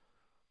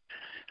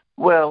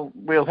 Well,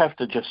 we'll have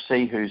to just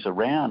see who's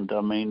around.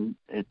 I mean,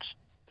 it's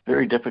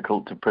very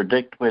difficult to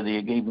predict whether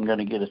you're even going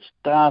to get a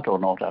start or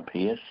not up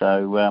here.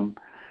 So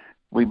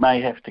we may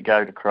have to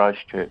go to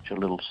Christchurch a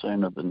little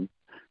sooner than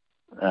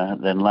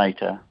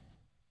later.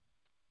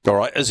 All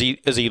right. Is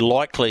he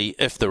likely,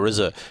 if there is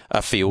a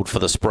field for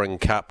the Spring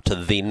Cup, to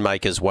then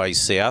make his way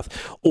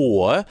south?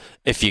 Or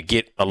if you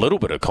get a little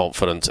bit of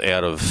confidence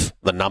out of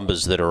the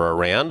numbers that are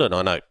around, and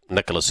I know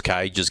Nicholas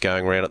Cage is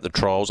going around at the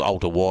trials,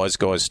 Alta Wise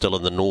Guy's still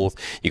in the north.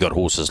 You got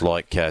horses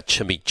like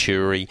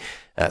Chimichurri,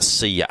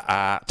 Sia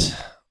Art,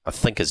 I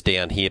think is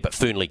down here, but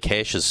Fernley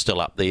Cash is still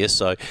up there.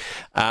 So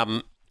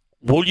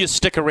will you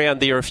stick around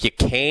there if you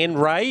can,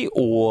 Ray?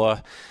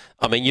 Or,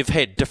 I mean, you've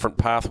had different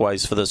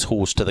pathways for this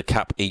horse to the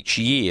Cup each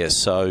year,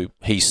 so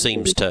he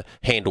seems to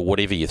handle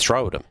whatever you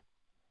throw at him.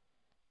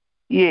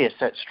 Yes,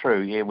 that's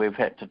true. Yeah, we've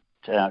had to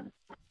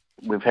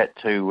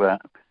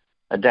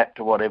adapt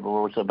to whatever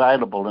was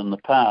available in the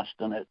past,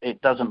 and it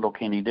doesn't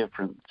look any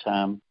different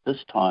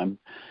this time.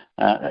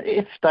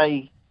 If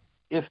they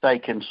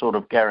can sort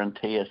of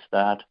guarantee a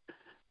start,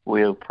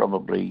 we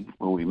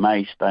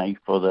may stay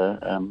for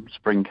the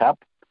Spring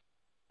Cup.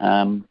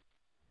 I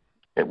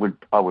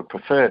would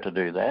prefer to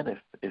do that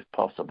if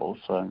possible.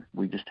 So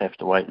we just have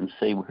to wait and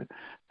see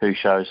who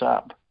shows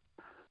up.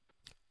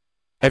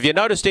 Have you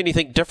noticed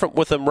anything different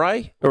with him,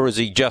 Ray, or is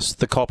he just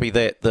the copy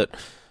that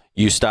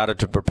you started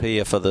to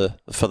prepare for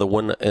the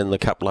win in the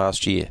Cup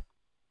last year?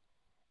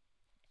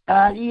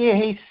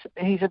 Yeah,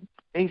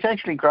 he's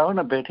actually grown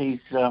a bit.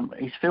 He's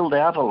filled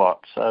out a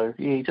lot, so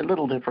yeah, he's a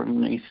little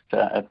different in his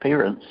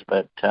appearance.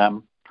 But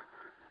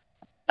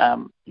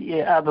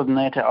yeah, other than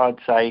that, I'd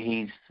say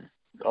he's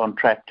on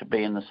track to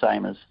being the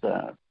same as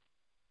the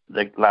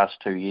last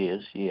 2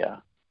 years. Yeah.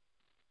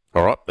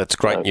 All right, that's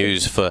great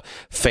news for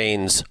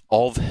fans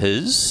of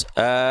his.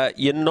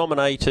 You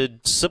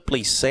nominated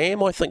Simply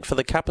Sam, I think, for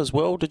the Cup as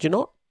well, did you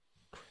not?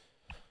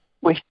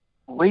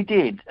 We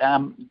did.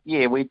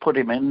 Yeah, we put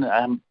him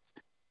in.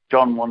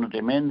 John wanted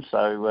him in,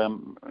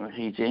 so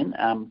he's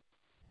in.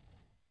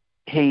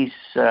 He's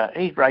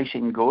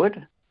racing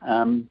good.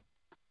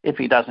 If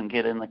he doesn't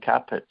get in the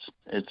Cup,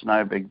 it's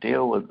no big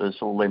deal.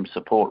 There's all them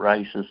support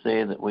races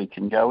there that we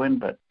can go in,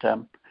 but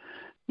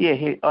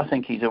yeah, I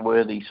think he's a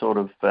worthy sort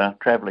of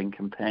travelling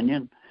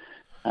companion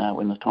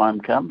when the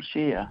time comes.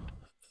 Yeah.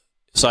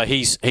 So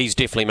he's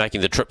definitely making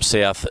the trip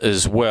south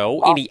as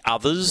well. Any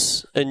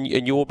others in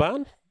your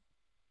barn?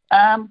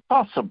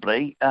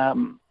 Possibly.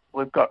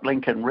 We've got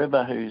Lincoln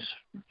River, who's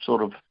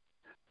sort of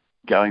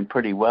going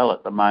pretty well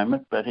at the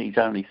moment, but he's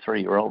only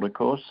 3-year-old, of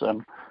course.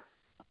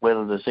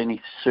 Whether there's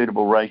any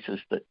suitable races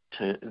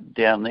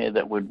down there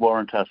that would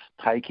warrant us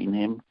taking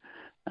him,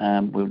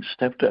 we'll just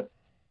have to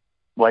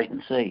wait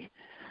and see.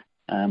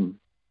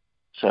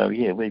 So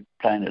yeah, we're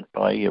playing it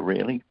by ear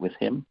really with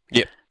him.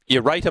 Yeah,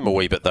 you rate him a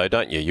wee bit though,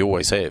 don't you? You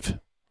always have.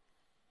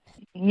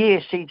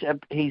 Yes,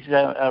 he's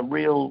a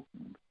real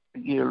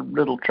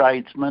little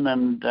tradesman,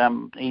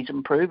 and he's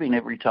improving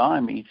every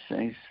time. He's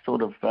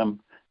sort of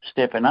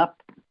stepping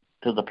up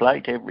to the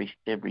plate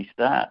every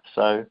start.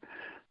 So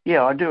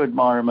yeah, I do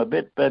admire him a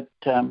bit, but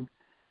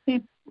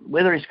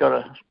whether he's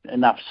got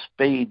enough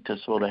speed to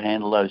sort of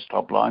handle those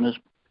top liners,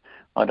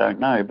 I don't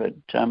know. But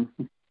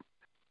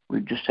we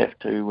just have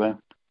to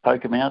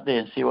poke him out there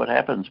and see what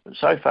happens. But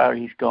so far,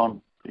 he's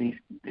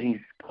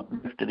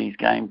lifted his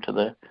game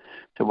to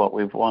what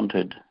we've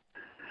wanted.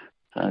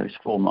 So his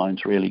form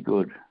line's really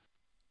good.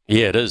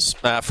 Yeah, it is.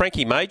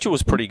 Frankie Major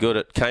was pretty good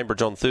at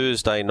Cambridge on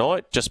Thursday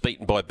night, just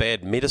beaten by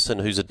Bad Medicine,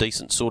 who's a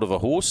decent sort of a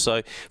horse.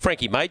 So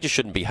Frankie Major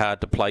shouldn't be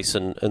hard to place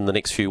in the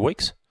next few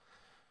weeks.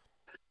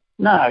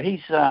 No,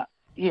 he's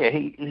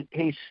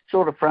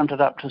sort of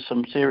fronted up to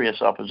some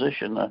serious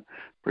opposition.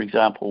 For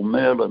example,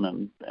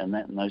 Merlin and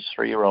those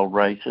 3-year-old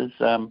races.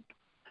 And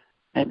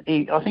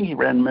I think he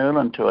ran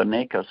Merlin to a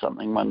neck or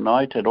something one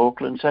night at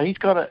Auckland. So he's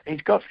got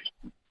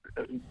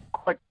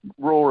quite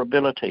raw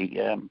ability,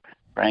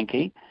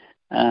 Frankie.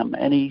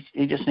 And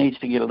he just needs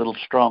to get a little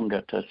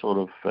stronger to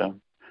sort of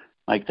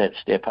make that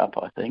step up,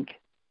 I think.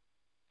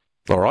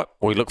 All right.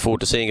 We look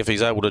forward to seeing if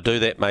he's able to do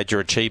that. Major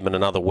achievement,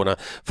 another winner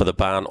for the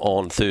barn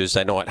on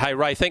Thursday night. Hey,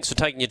 Ray, thanks for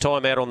taking your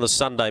time out on this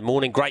Sunday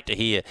morning. Great to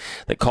hear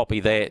that copy.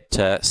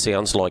 That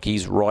sounds like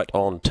he's right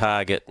on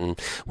target,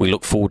 and we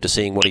look forward to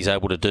seeing what he's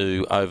able to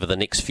do over the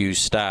next few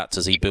starts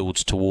as he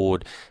builds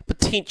toward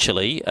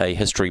potentially a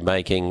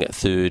history-making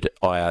third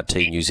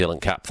IRT New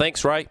Zealand Cup.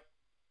 Thanks, Ray.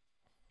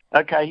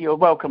 Okay, you're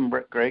welcome,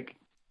 Greg.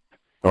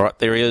 All right,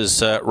 there he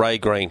is, Ray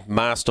Green,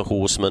 master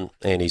horseman,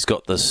 and he's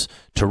got this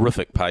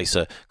terrific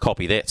pacer.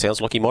 Copy that. Sounds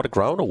like he might have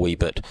grown a wee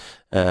bit,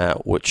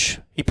 which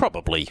he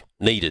probably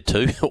needed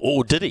to,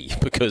 or did he?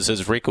 Because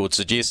his record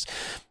suggests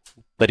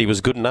that he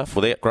was good enough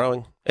without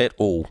growing at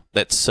all.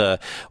 That's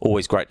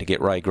always great to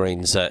get Ray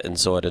Green's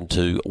insight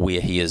into where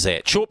he is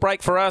at. Short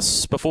break for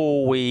us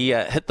before we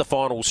hit the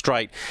final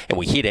straight and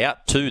we head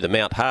out to the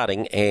Mount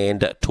Harding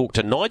and talk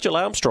to Nigel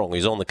Armstrong,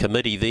 who's on the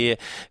committee there.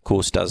 Of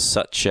course, does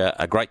such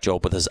a great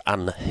job with his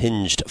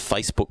Unhinged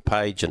Facebook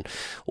page and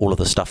all of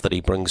the stuff that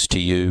he brings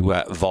to you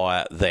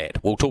via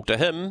that. We'll talk to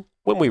him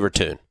when we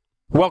return.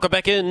 Welcome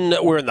back in.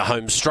 We're in the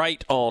home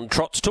straight on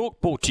Trots Talk,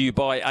 brought to you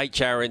by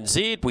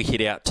HRNZ. We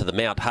head out to the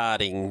Mount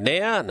Harding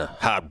now, and a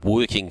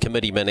hard-working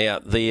committeeman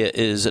out there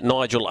is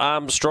Nigel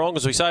Armstrong.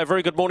 As we say, a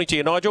very good morning to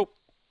you, Nigel.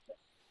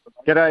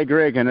 G'day,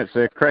 Greg, and it's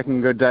a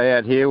cracking good day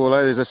out here,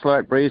 although there's a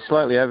slight breeze,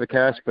 slightly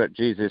overcast, but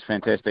geez, there's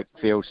fantastic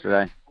fields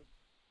today.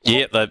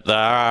 Yeah, they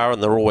are,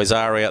 and there always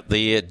are out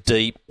there,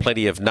 deep,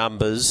 plenty of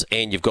numbers,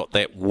 and you've got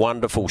that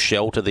wonderful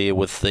shelter there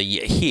with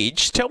the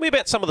hedge. Tell me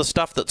about some of the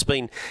stuff that's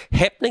been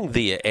happening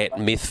there at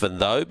Methven,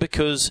 though,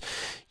 because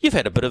you've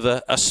had a bit of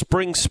a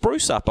spring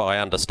spruce up, I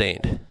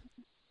understand.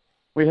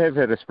 We have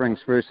had a spring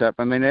spruce up.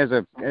 I mean, as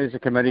a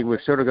committee,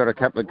 we've sort of got a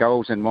couple of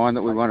goals in mind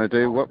that we want to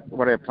do.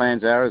 What our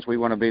plans are is we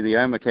want to be the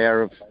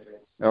Omakaur of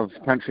of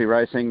country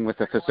racing with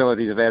the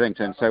facilities of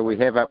Addington. So we've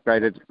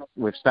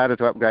started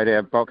to upgrade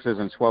our boxes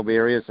and swab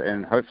areas,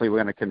 and hopefully we're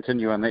going to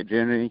continue on that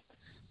journey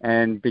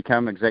and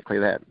become exactly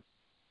that.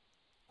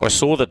 I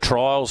saw the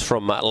trials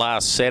from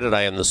last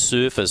Saturday on the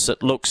surface.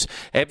 It looks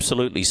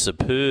absolutely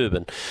superb,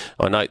 and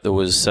I note there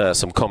was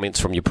some comments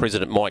from your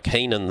president, Mike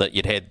Heenan, that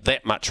you'd had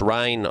that much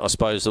rain. I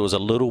suppose there was a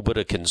little bit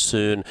of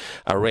concern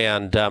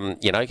around,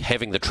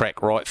 having the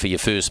track right for your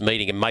first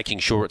meeting and making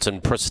sure it's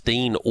in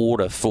pristine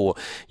order for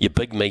your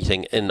big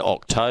meeting in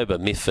October,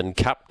 Methven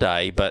Cup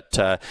Day,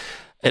 but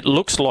it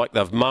looks like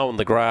they've mown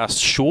the grass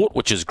short,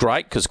 which is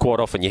great because quite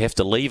often you have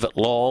to leave it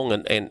long,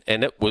 and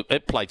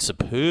it played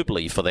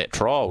superbly for that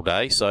trial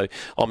day. So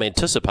I'm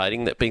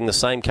anticipating that being the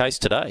same case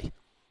today.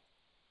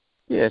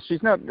 Yeah,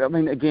 she's not. I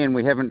mean, again,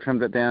 we haven't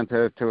trimmed it down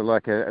to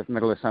like a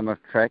middle of summer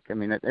track. I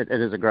mean, it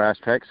is a grass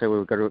track, so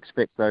we've got to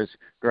expect those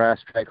grass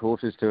track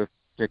horses to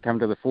come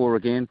to the fore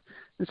again.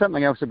 And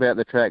something else about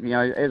the track,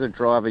 as a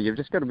driver, you've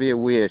just got to be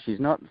aware. She's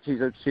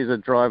a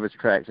driver's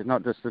track. It's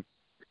not just a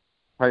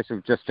place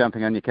of just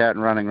jumping on your cart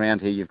and running around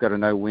here. You've got to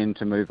know when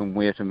to move and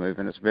where to move,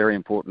 and it's very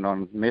important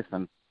on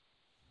Methven.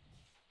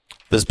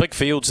 There's big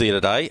fields there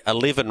today,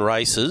 11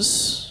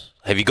 races.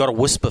 Have you got a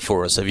whisper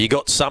for us? Have you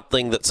got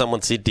something that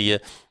someone said to you,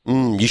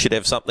 you should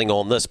have something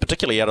on this,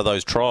 particularly out of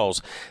those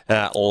trials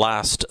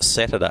last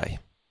Saturday?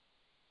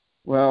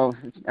 Well,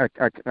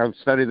 I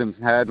studied them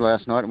hard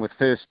last night, and with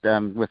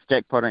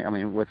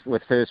jackpotting,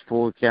 with first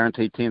four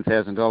guaranteed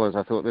 $10,000,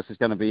 I thought this is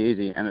going to be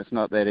easy, and it's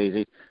not that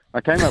easy.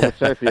 I came up with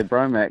Sophia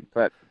Bromack,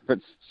 but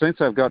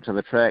since I've got to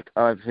the track,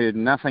 I've heard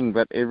nothing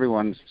but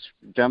everyone's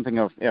jumping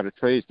out of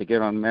trees to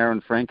get on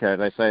Marin Franco.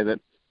 They say that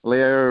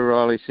Leo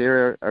O'Reilly,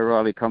 Sarah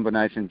O'Reilly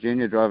combination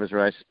junior drivers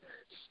race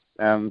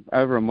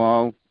over a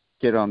mile,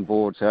 get on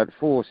board. So at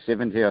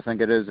 $4.70, I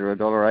think it is, or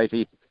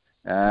 $1.80,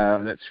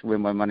 that's where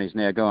my money's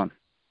now gone.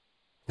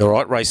 All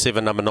right, race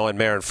 7, number 9,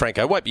 Marin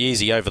Franco. It won't be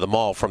easy over the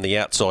mile from the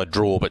outside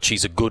draw, but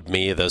she's a good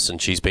mare, this,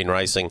 and she's been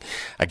racing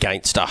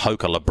against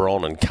Hoka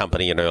LeBron and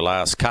company in her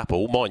last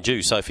couple. Mind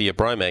you, Sophia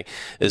Bromack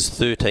is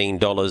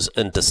 $13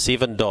 into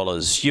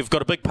 $7. You've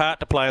got a big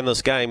part to play in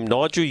this game,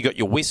 Nigel. You got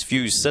your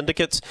Westview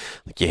syndicates.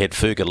 I think you had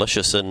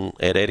Fergalicious in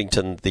at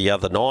Addington the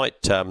other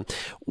night.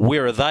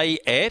 Where are they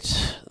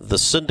at, the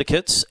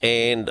syndicates,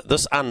 and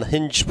this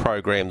unhinged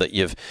program that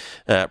you've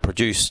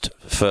produced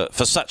for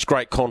such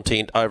great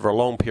content over a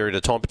long period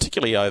of time,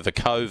 particularly over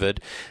COVID?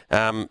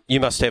 You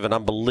must have an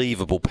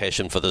unbelievable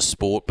passion for this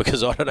sport,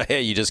 because I don't know how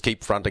you just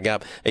keep fronting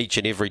up each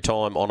and every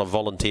time on a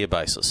volunteer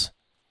basis.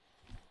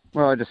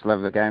 Well, I just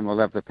love the game. I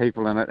love the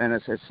people in it, and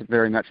it's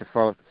very much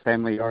a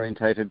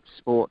family-orientated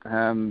sport.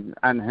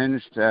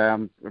 Unhinged,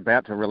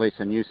 about to release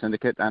a new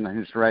syndicate,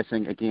 Unhinged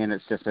Racing. Again,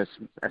 it's just a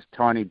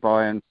tiny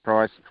buy-in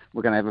price.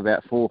 We're going to have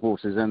about 4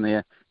 horses in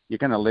there. You're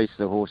going to lease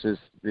the horses.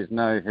 There's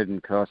no hidden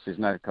costs. There's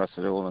no cost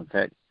at all, in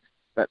fact.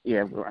 But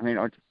yeah, I mean,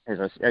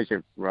 as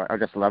you're right, I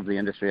just love the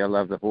industry. I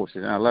love the horses,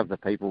 and I love the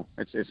people.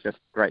 It's just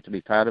great to be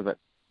part of it.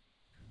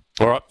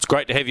 All right, it's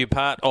great to have you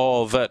part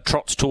of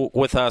Trots Talk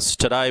with us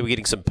today. We're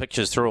getting some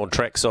pictures through on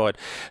trackside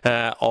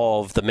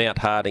of the Mount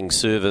Harding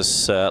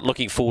service.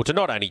 Looking forward to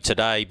not only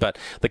today, but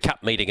the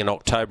Cup meeting in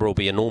October will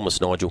be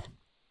enormous, Nigel.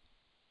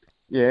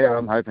 Yeah,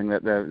 I'm hoping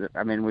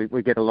that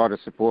we get a lot of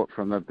support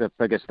from the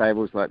bigger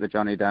stables like the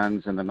Johnny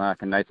Dunns and the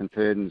Mark and Nathan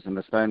Purdens and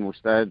the Stonewall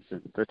Studs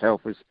and the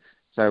Telfers.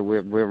 So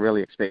we're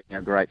really expecting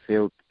a great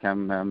field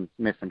come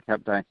Methven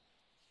Cup Day.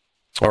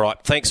 All right,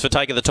 thanks for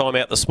taking the time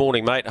out this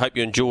morning, mate. Hope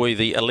you enjoy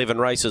the 11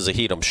 races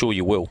ahead. I'm sure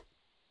you will.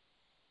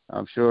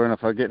 I'm sure, and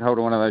if I get hold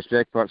of one of those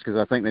jackpots, because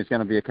I think there's going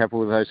to be a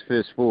couple of those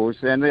first fours.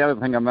 And the other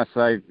thing I must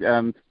say,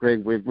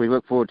 Greg, we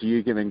look forward to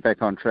you getting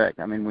back on track.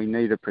 I mean, we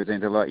need a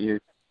presenter like you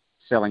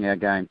selling our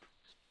game.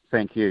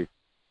 Thank you.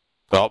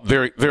 Well,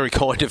 very, very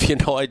kind of you,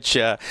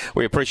 Nige.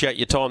 We appreciate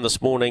your time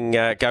this morning.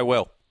 Go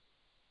well.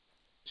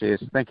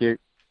 Cheers. Thank you.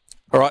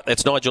 All right,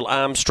 that's Nigel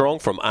Armstrong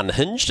from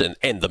Unhinged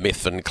and the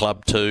Methven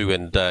Club too.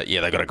 And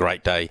they've got a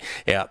great day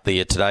out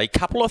there today.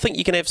 Couple, I think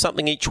you can have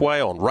something each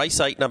way on. Race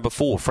 8, number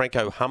 4,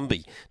 Franco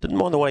Humby. Didn't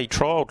mind the way he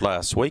trialled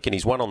last week, and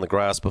he's won on the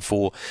grass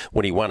before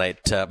when he won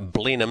at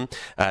Blenheim.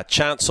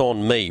 Chance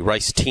on Me,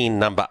 race 10,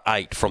 number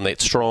 8, from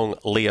that strong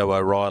Leo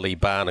O'Reilly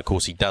barn. Of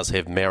course, he does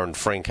have Marin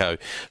Franco,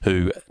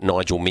 who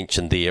Nigel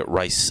mentioned there,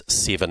 race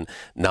 7,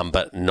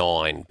 number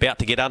 9. About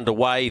to get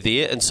underway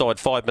there, inside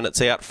 5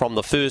 minutes out from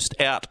the first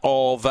out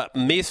of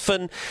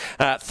Methven.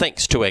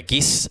 Thanks to our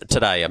guests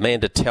today,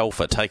 Amanda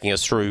Telfer taking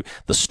us through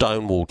the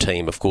Stonewall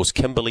team, of course,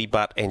 Kimberly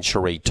Butt and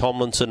Cherie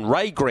Tomlinson,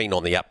 Ray Green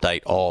on the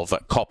update of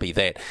Copy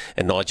That,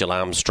 and Nigel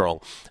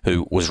Armstrong,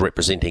 who was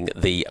representing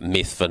the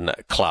Methven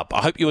Club.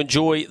 I hope you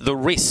enjoy the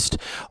rest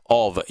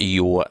of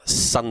your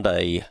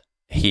Sunday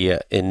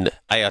here in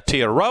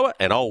Aotearoa,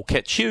 and I'll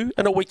catch you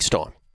in a week's time.